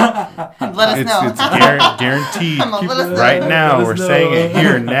 Yeah. Let us know. It's guaranteed. Right now, we're saying it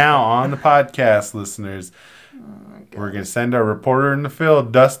here now on the podcast, listeners. We're going to send our reporter in the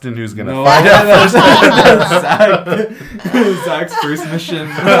field, Dustin, who's going to find out first. Zach's first mission.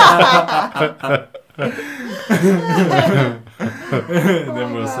 And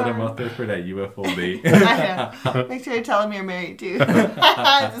then we'll set him out there for that UFO bait. I know. Make sure you tell him you're married, too.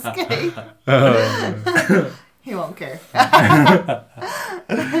 Just kidding. He won't care.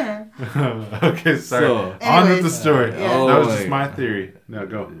 Okay, sorry. So, on with the story. Yeah. That was just my theory. No,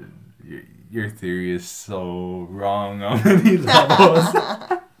 go. Your theory is so wrong on many levels.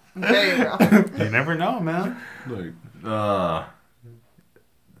 Very wrong. You never know, man. Like,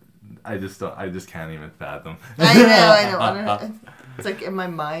 I just can't even fathom. I know. It's like in my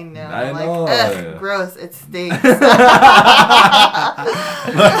mind now. I know. Like, gross. It stinks.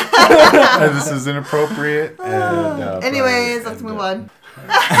 And this is inappropriate. And, anyways, let's move on.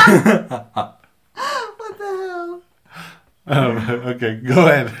 What the hell? Okay, go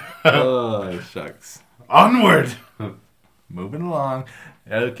ahead. Oh, shucks. Onward. Moving along.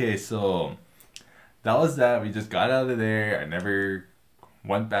 Okay, so that was that. We just got out of there. I never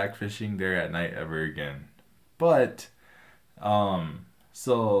went back fishing there at night ever again. But,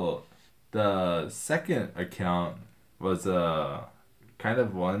 so the second account was kind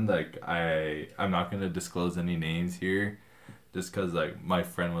of one, like, I'm not going to disclose any names here. Just because, like, my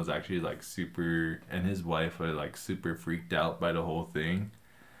friend was actually, like, super, and his wife were, like, super freaked out by the whole thing.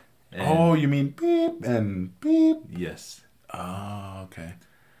 And you mean beep and beep? Yes. Oh, okay.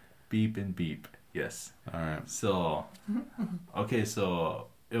 Beep and beep. Yes. All right. So, okay, so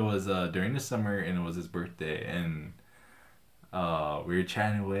it was during the summer, and it was his birthday, and we were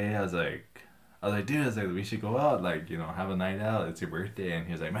chatting away. I was like, dude, we should go out, like, you know, have a night out. It's your birthday. And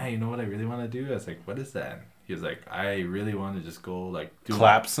he was like, man, you know what I really want to do? I was like, what is that? He was like, I really want to just go, like,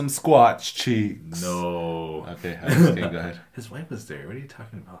 clap some squatch cheeks. No. Okay, go ahead. His wife was there. What are you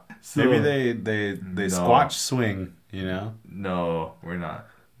talking about? So, maybe they squatch swing, you know? No, we're not.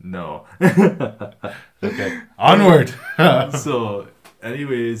 No. Okay, onward. So,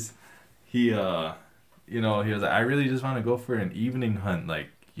 anyways, he was like, I really just want to go for an evening hunt, like,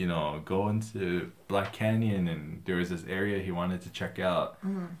 you know, go into Black Canyon, and there was this area he wanted to check out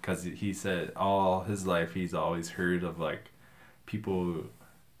because he said all his life he's always heard of, like, people,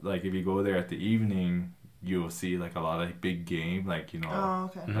 like, if you go there at the evening, you'll see, like, a lot of big game, like, you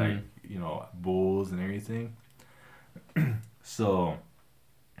know, like, you know, bulls and everything. So,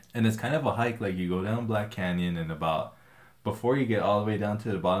 and it's kind of a hike. Like, you go down Black Canyon, and before you get all the way down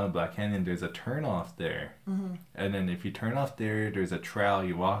to the bottom of Black Canyon, there's a turnoff there. Mm-hmm. And then if you turn off there, there's a trail.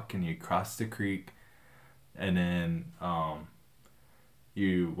 You walk and you cross the creek. And then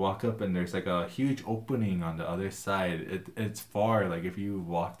you walk up, and there's like a huge opening on the other side. It's far. Like, if you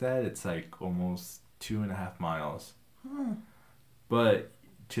walk that, it's like almost 2.5 miles. But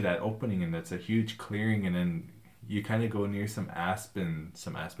to that opening, and that's a huge clearing, and then you kind of go near some aspen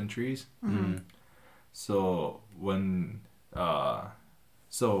trees. Mm-hmm. So when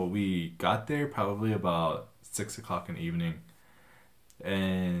so we got there probably about 6 o'clock in the evening,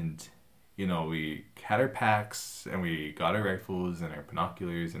 and we had our packs, and we got our rifles and our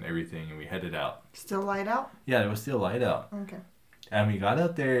binoculars and everything, and we headed out. Still light out? Yeah, it was still light out. Okay. And we got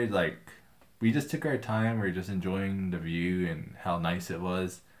out there, like, we just took our time. We were just enjoying the view and how nice it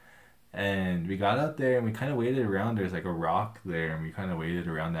was. And we got out there, and we kind of waited around. There's like a rock there, and we kind of waited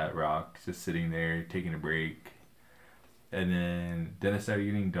around that rock, just sitting there, taking a break. And then it started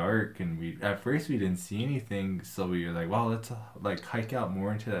getting dark, and at first we didn't see anything, so we were like, "Wow, let's like hike out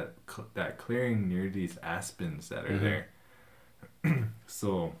more into that clearing near these aspens that are there."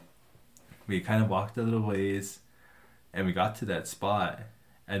 So we kind of walked a little ways, and we got to that spot,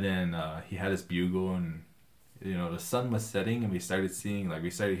 and then he had his bugle, and the sun was setting, and we started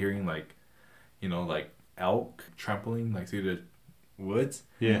hearing like elk trampling like through the woods.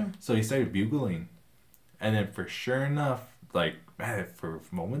 Yeah. So he started bugling. And then sure enough, like, man, for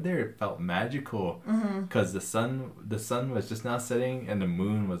a moment there, it felt magical, because the sun was just now setting, and the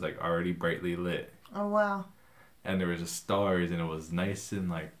moon was like already brightly lit. Oh wow! And there was just stars, and it was nice, and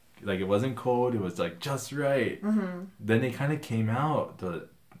like it wasn't cold. It was like just right. Mm-hmm. Then they kind of came out,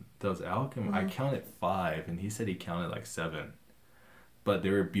 those elk, and I counted 5, and he said he counted like 7, but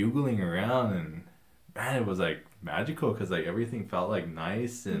they were bugling around, and man, it was like magical, because like everything felt like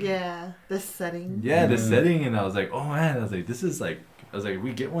nice, and the setting. The setting, and I was like, oh man, I was like,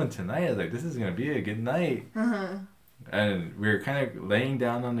 we get one tonight. I was like, this is gonna be a good night. And we were kind of laying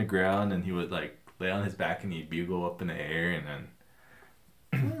down on the ground, and he would like lay on his back, and he'd bugle up in the air, and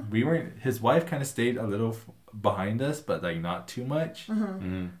then his wife kind of stayed a little behind us, but like not too much.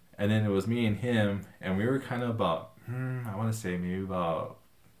 And then it was me and him, and we were kind of about I want to say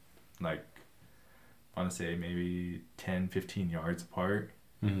maybe 10-15 yards apart.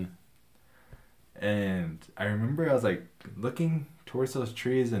 And I remember I was like looking towards those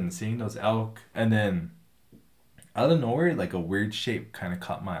trees and seeing those elk, and then out of nowhere, like a weird shape kind of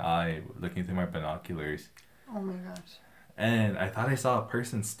caught my eye looking through my binoculars. Oh my gosh. And I thought I saw a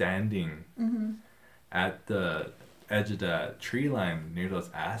person standing at the edge of that tree line near those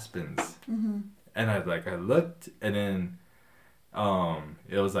aspens. And I looked, and then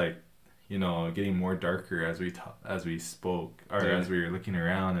it was like, getting more darker as we spoke, or as we were looking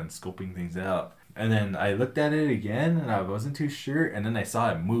around and scoping things out. And then I looked at it again, and I wasn't too sure, and then I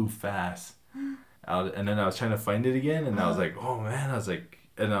saw it move fast. And then I was trying to find it again, and I was like, oh man, I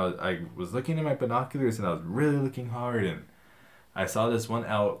was looking at my binoculars, and I was really looking hard, and I saw this one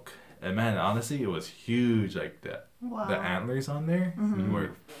elk, and man, honestly, it was huge. Like the antlers on there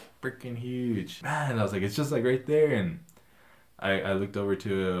were freaking huge. Man, I was like, it's just like right there. And I looked over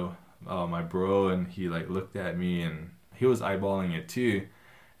to my bro, and he like looked at me, and he was eyeballing it too.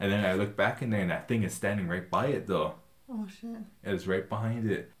 And then I looked back in there, and that thing is standing right by it though. Oh shit! It's right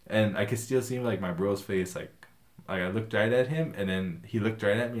behind it, and I could still see like my bro's face. Like I looked right at him, and then he looked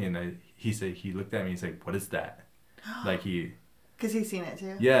right at me, and he looked at me. He's like, "What is that?" Like he. Cause he's seen it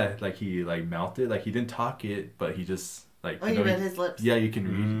too. Yeah, like he like mouthed it. Like he didn't talk it, but he just like. Oh, you read his lips. Yeah, you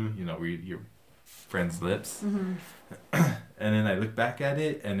can read your friend's lips. And then I looked back at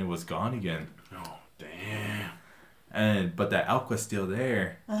it, and it was gone again. Oh damn! But that elk was still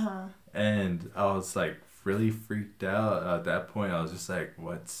there. And I was like really freaked out at that point. I was just like,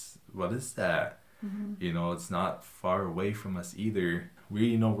 what is that? It's not far away from us either.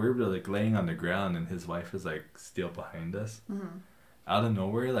 We're like laying on the ground, and his wife is like still behind us. Out of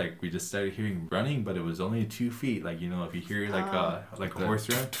nowhere, like we just started hearing running, but it was only 2 feet. Like if you hear like a horse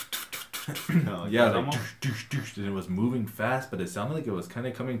run. Like doosh, doosh, and it was moving fast, but it sounded like it was kind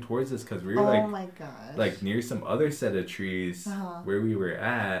of coming towards us, because we were oh my gosh, like near some other set of trees where we were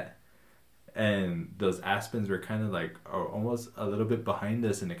at, and those aspens were kind of like almost a little bit behind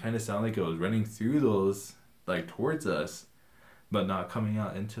us, and it kind of sounded like it was running through those like towards us, but not coming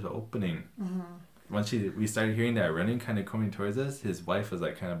out into the opening. Once we started hearing that running kind of coming towards us, his wife was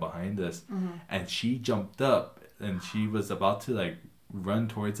like kind of behind us, and she jumped up, and she was about to like run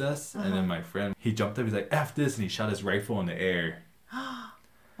towards us, and then my friend, he jumped up, he's like, F this, and he shot his rifle in the air.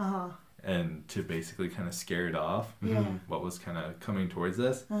 and to basically kind of scare it off. Yeah. What was kind of coming towards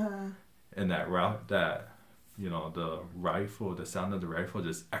us. And that route, that, you know, the sound of the rifle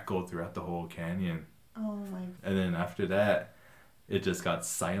just echoed throughout the whole canyon. Oh my. And then after that, it just got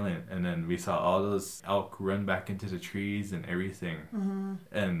silent, and then we saw all those elk run back into the trees and everything.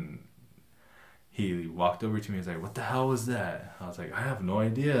 And he walked over to me and was like, "What the hell was that?" I was like, "I have no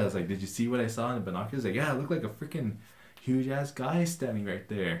idea." I was like, "Did you see what I saw in the binoculars?" Like, "Yeah, it looked like a freaking huge ass guy standing right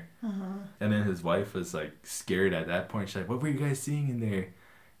there." And then his wife was like scared at that point. She's like, "What were you guys seeing in there?"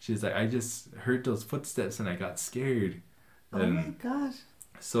 She's like, "I just heard those footsteps and I got scared." Oh my gosh.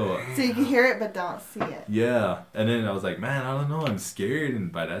 So you can hear it but don't see it. Yeah. And then I was like, "Man, I don't know, I'm scared."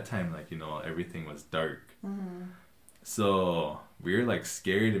 And by that time, like, you know, everything was dark. So we were like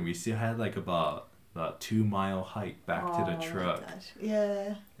scared, and we still had like about 2 mile hike back to the truck. Oh my gosh.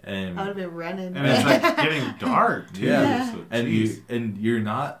 Yeah. And I would have been running. And it's like getting dark too. Yeah. So, and you're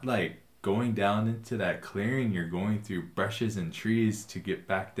not like going down into that clearing, you're going through brushes and trees to get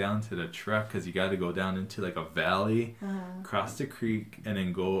back down to the truck, because you got to go down into like a valley, cross the creek, and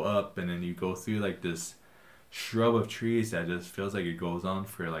then go up, and then you go through like this shrub of trees that just feels like it goes on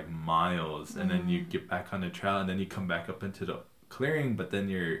for like miles, and then you get back on the trail, and then you come back up into the clearing, but then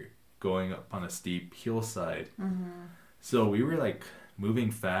you're going up on a steep hillside. So we were like moving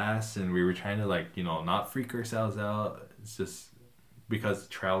fast, and we were trying to like, you know, not freak ourselves out. It's just because the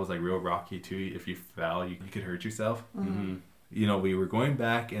trail was like real rocky too. If you fell, you could hurt yourself. You know, we were going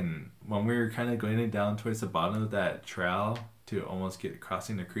back, and when we were kind of going down towards the bottom of that trail to almost get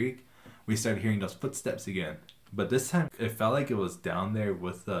crossing the creek, we started hearing those footsteps again. But this time it felt like it was down there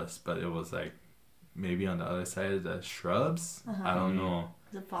with us, but it was like maybe on the other side of the shrubs. I don't know.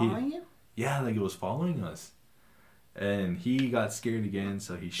 Is it following you? Yeah, like it was following us. And he got scared again,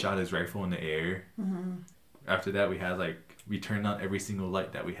 so he shot his rifle in the air. After that, we turned on every single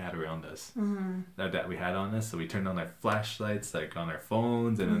light that we had around us, that we had on us. So we turned on like flashlights, like on our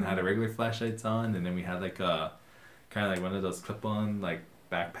phones, and then had our regular flashlights on, and then we had like a kind of like one of those clip-on like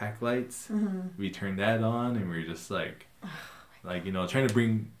backpack lights. We turned that on, and we were just like, you know, trying to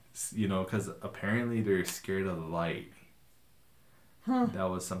bring, you know, because apparently they're scared of the light. That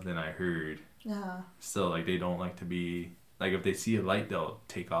was something I heard. So like they don't like to be like, if they see a light, they'll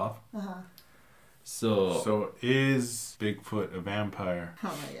take off. So is Bigfoot a vampire?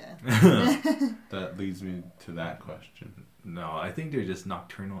 Oh my god. That leads me to that question. No, I think they're just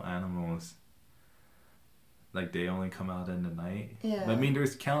nocturnal animals. Like they only come out in the night. Yeah. I mean,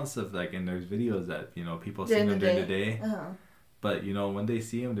 there's counts of like, and there's videos that, you know, people see them during the day. But you know, when they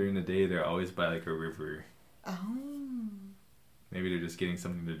see them during the day, they're always by like a river. Maybe they're just getting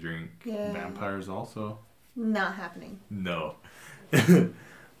something to drink. Yeah. Vampires also. Not happening. No.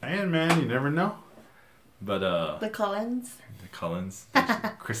 Man, you never know. But the Cullens. The Cullens, they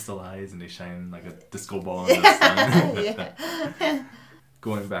crystallize and they shine like a disco ball in the sun. Yeah.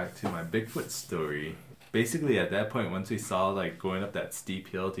 Going back to my Bigfoot story, basically at that point, once we saw like going up that steep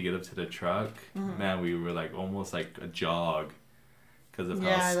hill to get up to the truck, man, we were like almost like a jog because of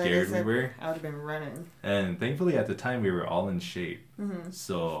how scared we were. I would have been running. And thankfully at the time we were all in shape.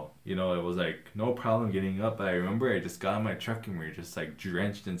 So, you know, it was like no problem getting up. But I remember I just got in my truck and we were just like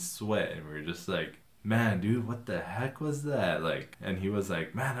drenched in sweat, and we were just like, "Man, dude, what the heck was that?" Like, and he was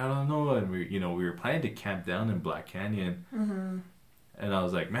like, "Man, I don't know." And we were planning to camp down in Black Canyon. And I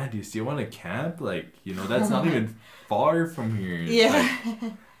was like, "Man, do you still want to camp? Like, you know, that's not even far from here." Yeah.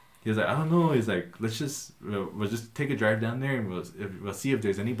 Like, he was like, "I don't know." He's like, we'll just take a drive down there and we'll see if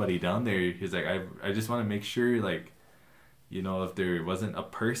there's anybody down there. He's like, I just want to make sure, like, you know, if there wasn't a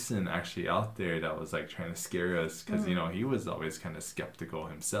person actually out there that was like trying to scare us, because you know, he was always kind of skeptical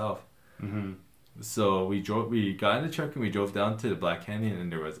himself. So we got in the truck and we drove down to the Black Canyon,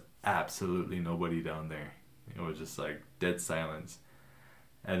 and there was absolutely nobody down there. It was just like dead silence.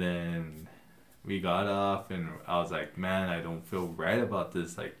 And then we got off, and I was like, "Man, I don't feel right about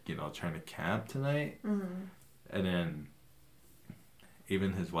this, like, you know, trying to camp tonight." And then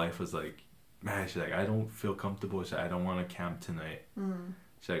even his wife was like, "Man," she's like, "I don't feel comfortable. I don't want to camp tonight."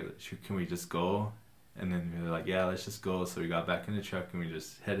 She's like, "Can we just go?" And then we were like, "Yeah, let's just go." So we got back in the truck and we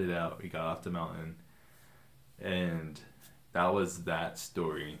just headed out. We got off the mountain. And that was that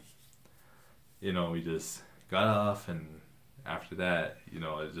story. You know, we just got off, and after that, you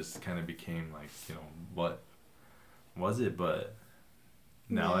know, it just kind of became like, you know, what was it? But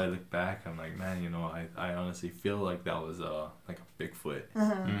now I look back, I'm like, man, you know, I honestly feel like that was like a Bigfoot.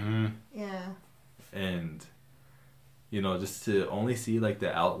 Yeah. And, you know, just to only see like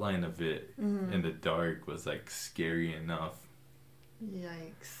the outline of it in the dark was like scary enough.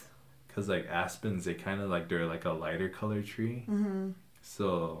 Yikes. Because like aspens, they kind of like, they're like a lighter color tree.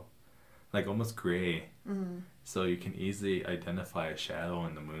 So like almost gray. So you can easily identify a shadow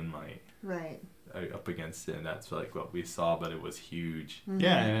in the moonlight. Right. Up against it, and that's like what we saw, but it was huge.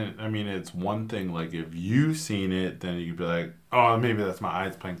 Yeah, and I mean, it's one thing, like, if you've seen it, then you'd be like, oh, maybe that's my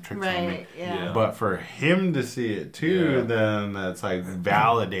eyes playing tricks on me. Yeah. But for him to see it too, then that's like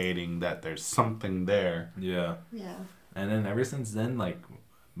validating that there's something there. Yeah. And then ever since then, like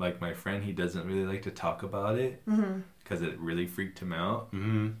my friend, he doesn't really like to talk about it because it really freaked him out.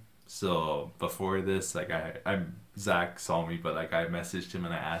 So before this, like Zach saw me, but like I messaged him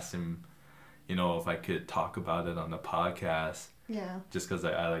and I asked him, you know, if I could talk about it on the podcast. Yeah. Just because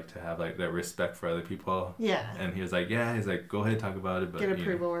I like to have like that respect for other people. Yeah. And he was like, he's like, go ahead, talk about it, but get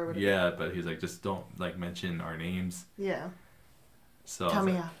approval or whatever. Yeah, but he's like, just don't like mention our names. Yeah. So tell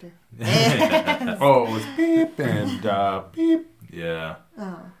me after. Oh, it was beep and beep. Yeah.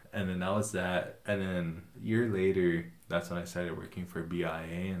 Oh. And then that was that, and then a year later, that's when I started working for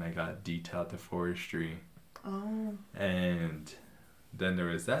BIA, and I got detailed to forestry. Oh. And then there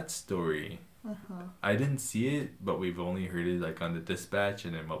was that story. I didn't see it, but we've only heard it like on the dispatch,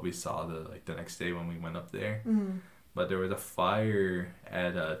 and then what we saw the next day when we went up there. But there was a fire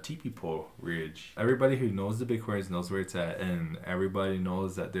at a teepee pole ridge. Everybody who knows the Bighorns knows where it's at, and everybody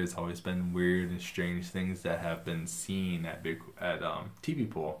knows that there's always been weird and strange things that have been seen at teepee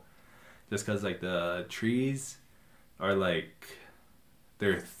pole. Just because like the trees are like,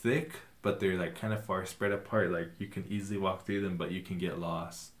 they're thick, but they're like kind of far spread apart. Like you can easily walk through them, but you can get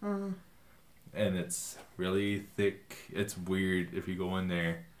lost. And it's really thick. It's weird if you go in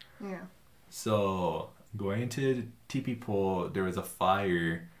there. Yeah. So going to teepee pole, there was a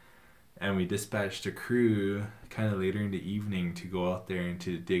fire, and we dispatched a crew kind of later in the evening to go out there and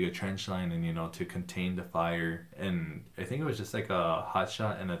to dig a trench line and, you know, to contain the fire. And I think it was just like a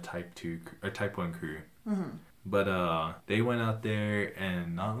hotshot and a type 1 crew. But they went out there,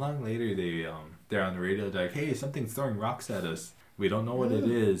 and not long later they're on the radio, they're like, hey, something's throwing rocks at us. We don't know what it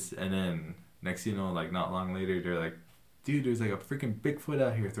is. And then next you know, like not long later, they're like, dude, there's like a freaking Bigfoot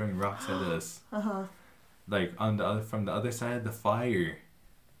out here throwing rocks at us. Like from the other side of the fire.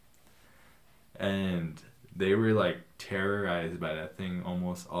 And they were like terrorized by that thing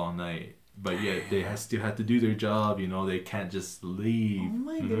almost all night. But yet they still had to do their job, you know, they can't just leave. Oh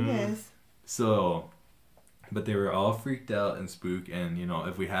my goodness. So, but they were all freaked out and spooked. And, you know,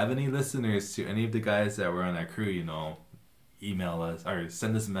 if we have any listeners to any of the guys that were on that crew, you know, email us or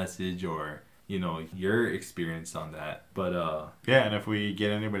send us a message, or, you know, your experience on that. But yeah, and if we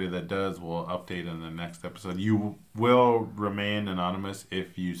get anybody that does, we'll update in the next episode. You will remain anonymous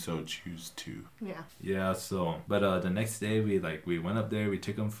if you so choose to. Yeah. So, but the next day we went up there, we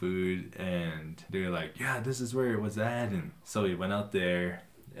took them food, and they were like, yeah, this is where it was at. And so we went out there,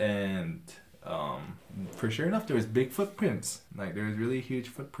 and for sure enough, there was big footprints. Like there was really huge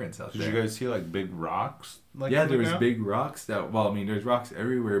footprints out there. Did you guys see like big rocks? Like yeah, there was big rocks that. Well, I mean, there's rocks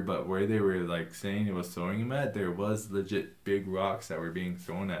everywhere, but where they were like saying it was throwing them at, there was legit big rocks that were being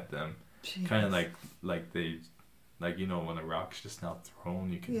thrown at them. Kind of like they, like, you know, when a rock's just now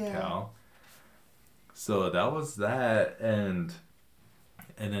thrown, you can tell. So that was that, and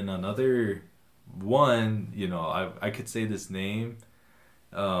then another one. You know, I could say this name.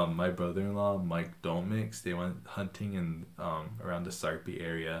 My brother-in-law, Mike Domix, they went hunting in around the Sarpy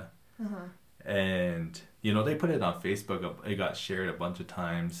area. And, you know, they put it on Facebook. It got shared a bunch of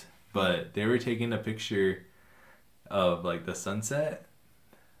times. But they were taking a picture of, like, the sunset.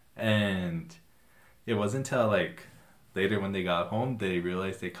 And it wasn't until, like, later when they got home, they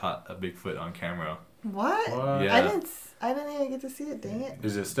realized they caught a Bigfoot on camera. What? Yeah. I didn't even get to see it, dang it.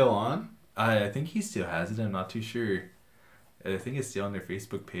 Is it still on? I think he still has it. I'm not too sure. I think it's still on their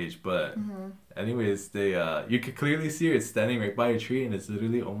Facebook page, but anyways, they you could clearly see it standing right by a tree, and it's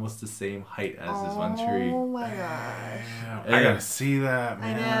literally almost the same height as this one tree. Oh my gosh! I gotta see that,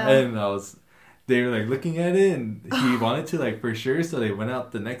 man. And they were like looking at it, and he wanted to, like, for sure, so they went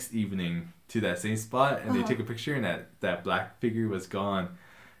out the next evening to that same spot, and they took a picture, and that black figure was gone,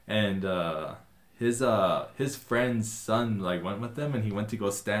 and his friend's son like went with them, and he went to go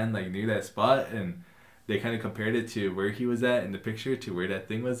stand like near that spot, and they kind of compared it to where he was at in the picture to where that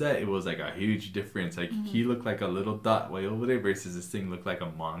thing was at. It was like a huge difference. Like he looked like a little dot way over there versus this thing looked like a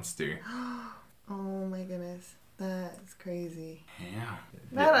monster. Oh my goodness. That's crazy. Yeah.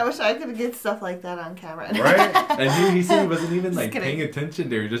 Man, I wish I could get stuff like that on camera. Right? And he said he wasn't even like paying attention.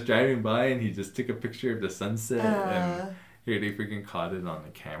 They were just driving by, and he just took a picture of the sunset, and here they freaking caught it on the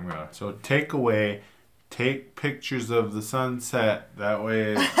camera. So takeaway, take pictures of the sunset. That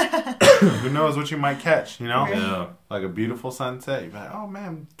way, who knows what you might catch, you know? Yeah. Like a beautiful sunset. You'd be like, oh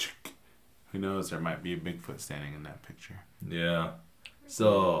man, who knows? There might be a Bigfoot standing in that picture. Yeah.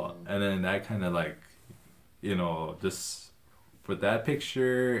 So, and then that kind of like, just with that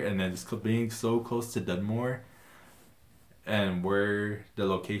picture and then just being so close to Dunmore and where the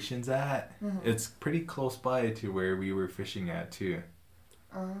location's at, it's pretty close by to where we were fishing at too.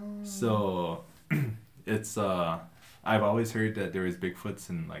 So, it's, I've always heard that there was Bigfoots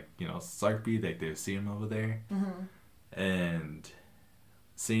in like, Sarpy, like they've seen them over there. And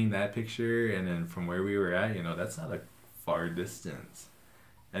seeing that picture and then from where we were at, that's not a far distance.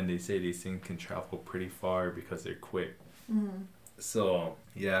 And they say these things can travel pretty far because they're quick. So,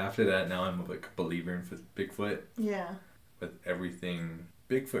 yeah, after that, now I'm like a believer in Bigfoot. Yeah. With everything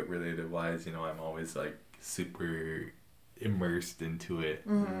Bigfoot related wise, I'm always like super immersed into it.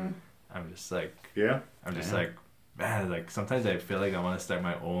 I'm just like, like, man, like sometimes I feel like I want to start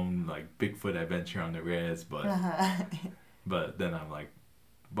my own like Bigfoot adventure on the res, but but then I'm like,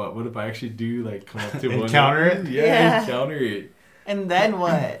 but what if I actually do like come up to encounter it? Yeah, encounter it. And then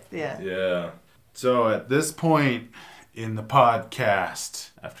what? Yeah. So at this point in the podcast,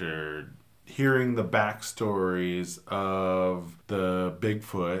 after hearing the backstories of the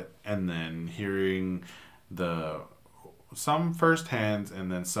Bigfoot and then hearing some first-hand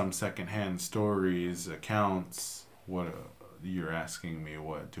and then some second-hand stories, accounts, what you're asking me,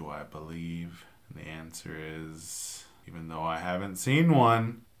 what do I believe? And the answer is, even though I haven't seen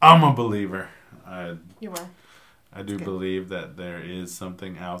one, I'm a believer. You are. I do believe that there is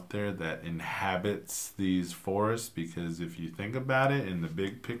something out there that inhabits these forests, because if you think about it in the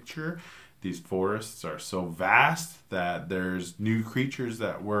big picture, these forests are so vast that there's new creatures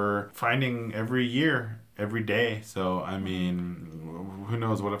that we're finding every year, every day. So, I mean, who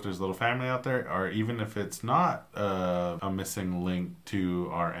knows, what if there's a little family out there, or even if it's not a missing link to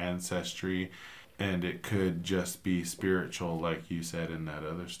our ancestry, and it could just be spiritual, like you said in that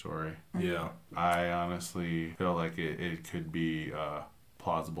other story. Yeah. I honestly feel like it could be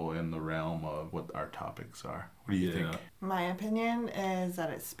plausible in the realm of what our topics are. What do you think? My opinion is that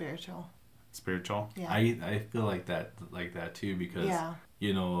it's spiritual. Spiritual? Yeah. I feel like that too, because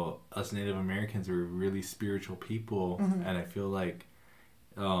us Native Americans are really spiritual people, and I feel like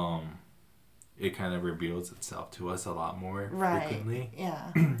it kind of reveals itself to us a lot more frequently.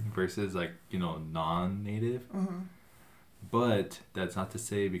 Yeah. Versus like, non-native. But that's not to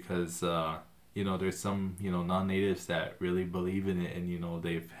say, because there's some, non-natives that really believe in it, and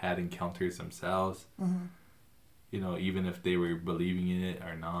they've had encounters themselves. Even if they were believing in it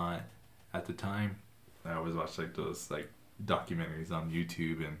or not at the time. I always watch like those like documentaries on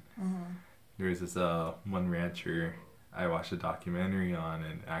YouTube, and there's this one rancher I watched a documentary on,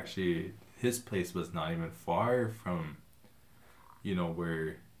 and actually his place was not even far from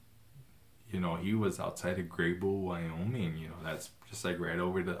where he was outside of Graybull, Wyoming. That's just like right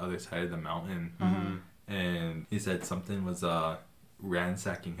over the other side of the mountain. And he said something was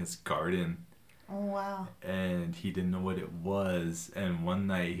ransacking his garden. Oh, wow. And he didn't know what it was, and one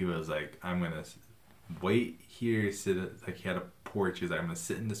night he was like, I'm gonna wait here, like he had a porch. He's like, I'm gonna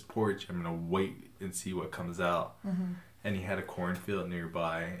sit in this porch, I'm gonna wait and see what comes out. And he had a cornfield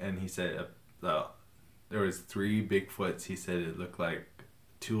nearby, and he said there was 3 Bigfoots. He said it looked like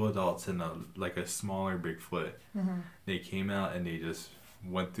 2 adults and a smaller Bigfoot. They came out and they just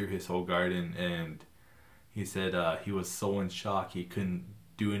went through his whole garden, and he said he was so in shock he couldn't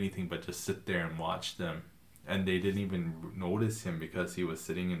do anything but just sit there and watch them, and they didn't even notice him because he was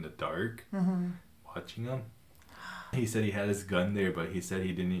sitting in the dark watching them. He said he had his gun there, but he said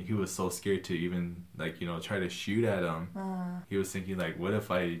he was so scared to even try to shoot at him. He was thinking like, what if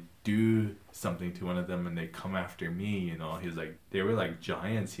I do something to one of them and they come after me? He was like, they were like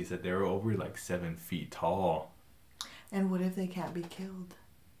giants. He said they were over like 7 feet tall. And what if they can't be killed?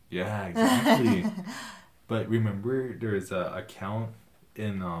 Yeah, exactly. But remember, there's a account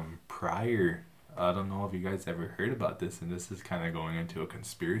in Pryor. I don't know if you guys ever heard about this, and this is kind of going into a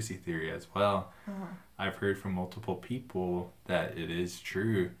conspiracy theory as well. I've heard from multiple people that it is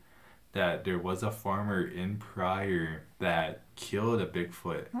true that there was a farmer in Pryor that killed a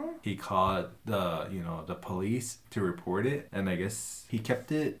Bigfoot. He called the police to report it, and I guess he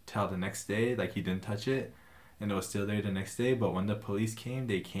kept it till the next day, like he didn't touch it, and it was still there the next day. But when the police came,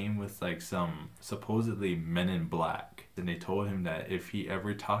 they came with like some supposedly men in black, and they told him that if he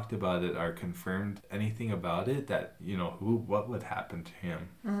ever talked about it or confirmed anything about it, that what would happen to him.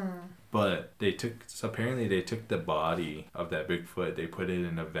 But apparently they took the body of that Bigfoot, they put it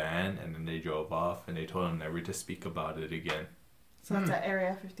in a van, and then they drove off, and they told him never to speak about it again. So that's at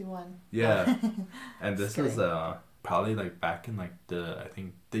Area 51. Yeah. And this was probably like back in like I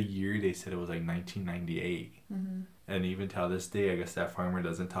think the year they said it was like 1998. And even till this day, I guess that farmer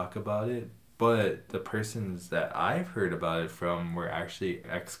doesn't talk about it, But the persons that I've heard about it from were actually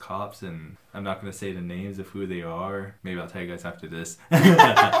ex-cops, and I'm not going to say the names of who they are. Maybe I'll tell you guys after this.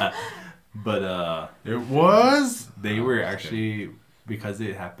 But they were actually, because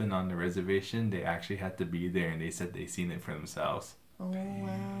it happened on the reservation, they actually had to be there, and they said they seen it for themselves. Oh,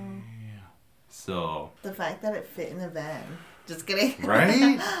 wow. So the fact that it fit in the van. Just kidding.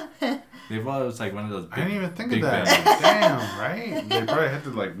 Right? They thought it was like one of those big, I didn't even think of that. Damn, right? They probably had to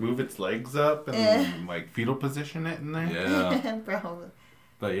like move its legs up and like fetal position it in there. Yeah. Probably.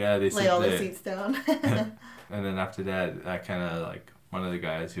 But yeah, they lay all the seats down. And then after that, I kind of like one of the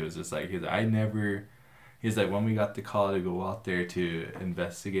guys who was just like, he's like, when we got the call to go out there to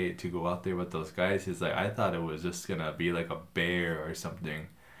investigate, to go out there with those guys, he's like, I thought it was just gonna be like a bear or something.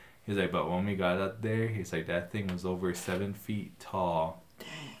 He's like, but when we got up there, he's like, that thing was over 7 feet tall. Damn.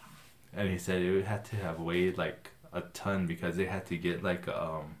 And he said it had to have weighed like a ton because they had to get like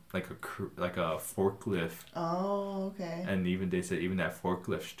a forklift. Oh, okay. And they said even that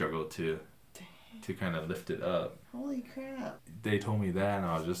forklift struggled to kind of lift it up. Holy crap. They told me that, and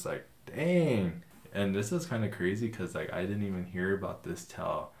I was just like, dang. And this is kind of crazy because like I didn't even hear about this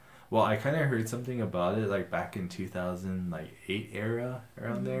till. Well, I kind of heard something about it like back in 2008 era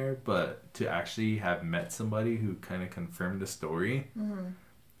around there, but to actually have met somebody who kind of confirmed the story,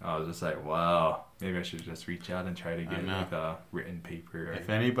 I was just like, wow, maybe I should just reach out and try to get like a written paper. If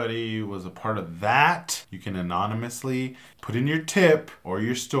anybody was a part of that, you can anonymously put in your tip or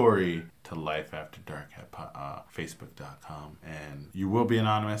your story to Life After Dark at Facebook.com, and you will be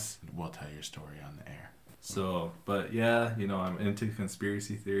anonymous. We'll tell your story on the air. So, but yeah, I'm into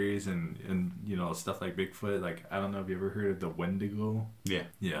conspiracy theories and stuff like Bigfoot. Like, I don't know if you ever heard of the Wendigo. Yeah.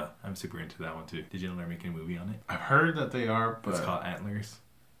 Yeah, I'm super into that one too. Did you know they're making a movie on it? I've heard that they are, but... It's called Antlers.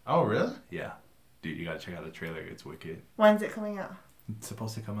 Oh, really? Yeah. Dude, you gotta check out the trailer. It's wicked. When's it coming out? It's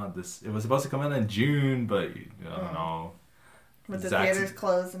supposed to come out it was supposed to come out in June, but I don't know. With the theaters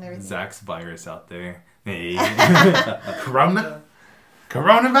closed and everything. Zach's virus out there. Hey.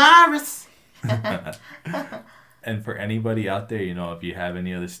 Coronavirus! And for anybody out there, if you have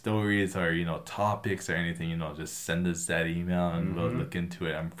any other stories or, topics or anything, just send us that email and we'll look into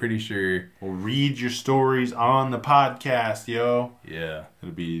it. I'm pretty sure we'll read your stories on the podcast, yo. Yeah.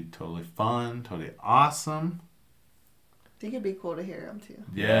 It'll be totally fun, totally awesome. I think it'd be cool to hear them too.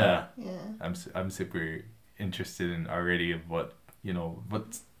 Yeah. I'm super interested in already of what,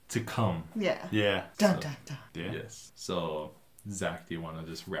 what's to come. Yeah. Yeah. Dun, dun, dun. Yeah. Yes. So... Zach, do you want to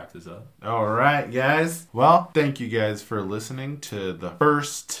just wrap this up? All right, guys. Well, thank you guys for listening to the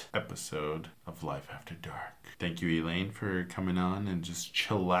first episode of Life After Dark. Thank you, Elaine, for coming on and just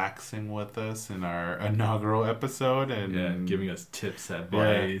chillaxing with us in our inaugural episode. And giving us tips,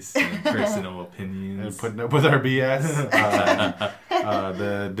 advice, and personal opinions. And putting up with our BS.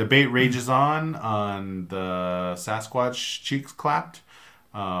 The debate rages on the Sasquatch cheeks clapped.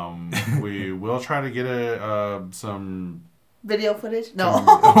 We will try to get some... video footage? No.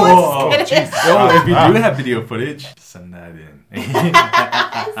 If you do have video footage, send that in.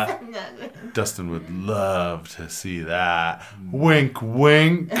 Dustin would love to see that. Wink,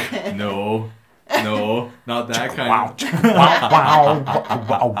 wink. No, not that kind.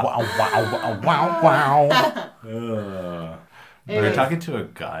 We're talking to a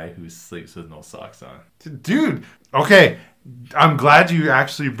guy who sleeps with no socks on. Dude, okay. I'm glad you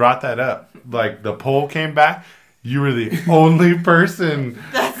actually brought that up. Like, the poll came back. You were the only person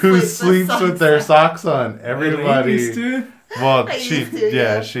who sleeps with their socks on. Everybody used to? Well, she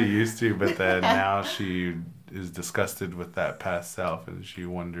used to, but then now she is disgusted with that past self, and she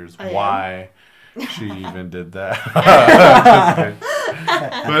wonders why she even did that.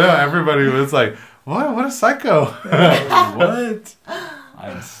 But everybody was like, "What a psycho!" What?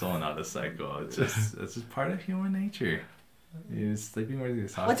 I'm so not a psycho. It's just part of human nature. You're sleeping with your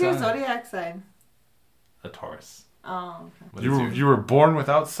socks on. What's your zodiac sign? A Taurus. Oh, okay. You were born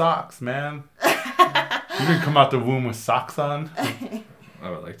without socks, man. You didn't come out the womb with socks on. I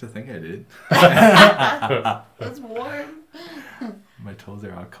would like to think I did. It's warm. My toes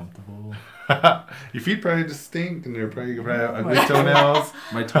are all comfortable. Your feet probably just stink, and you probably have ugly toenails.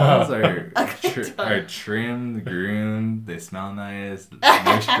 My toes are trimmed, groomed. They smell nice,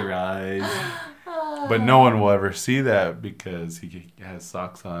 moisturized. But no one will ever see that because he has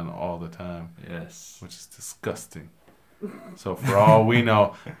socks on all the time. Yes. Which is disgusting. So for all we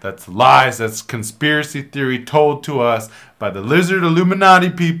know, that's lies. That's conspiracy theory told to us by the lizard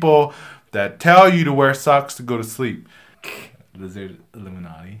Illuminati people that tell you to wear socks to go to sleep. Lizard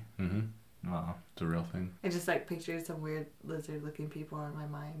Illuminati? Mm-hmm. Wow. It's a real thing. I just pictures of weird lizard-looking people in my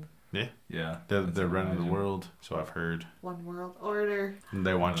mind. Yeah. Yeah. They're running the world, so I've heard. One world order. And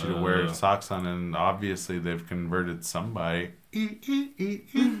they want you to wear socks on, and obviously they've converted somebody.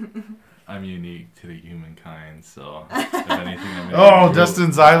 I'm unique to the humankind, so if anything,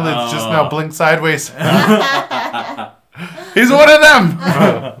 Dustin's eyelids just now blink sideways. He's one of them.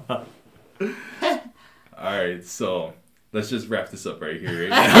 All right, so let's just wrap this up right here. Right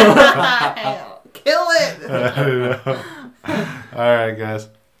now. Kill it. All right, guys.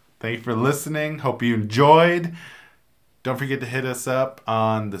 Thank you for listening. Hope you enjoyed. Don't forget to hit us up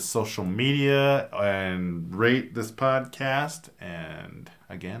on the social media and rate this podcast. And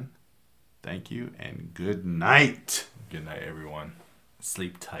again, thank you and good night. Good night, everyone.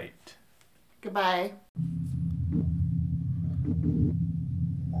 Sleep tight. Goodbye.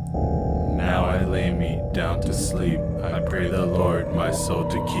 Now I lay me down to sleep. I pray the Lord my soul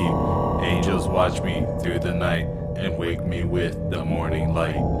to keep. Angels watch me through the night and wake me with the morning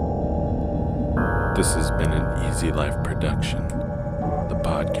light. This has been an Easy Life production. The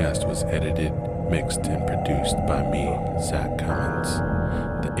podcast was edited, mixed, and produced by me, Zach Cummins.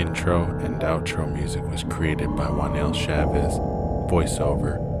 The intro and outro music was created by Juanel Chavez.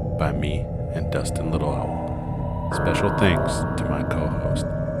 Voiceover by me and Dustin Little Owl. Special thanks to my co-host,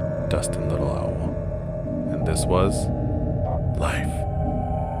 Dustin Little Owl. And this was Life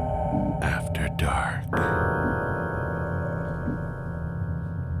After Dark.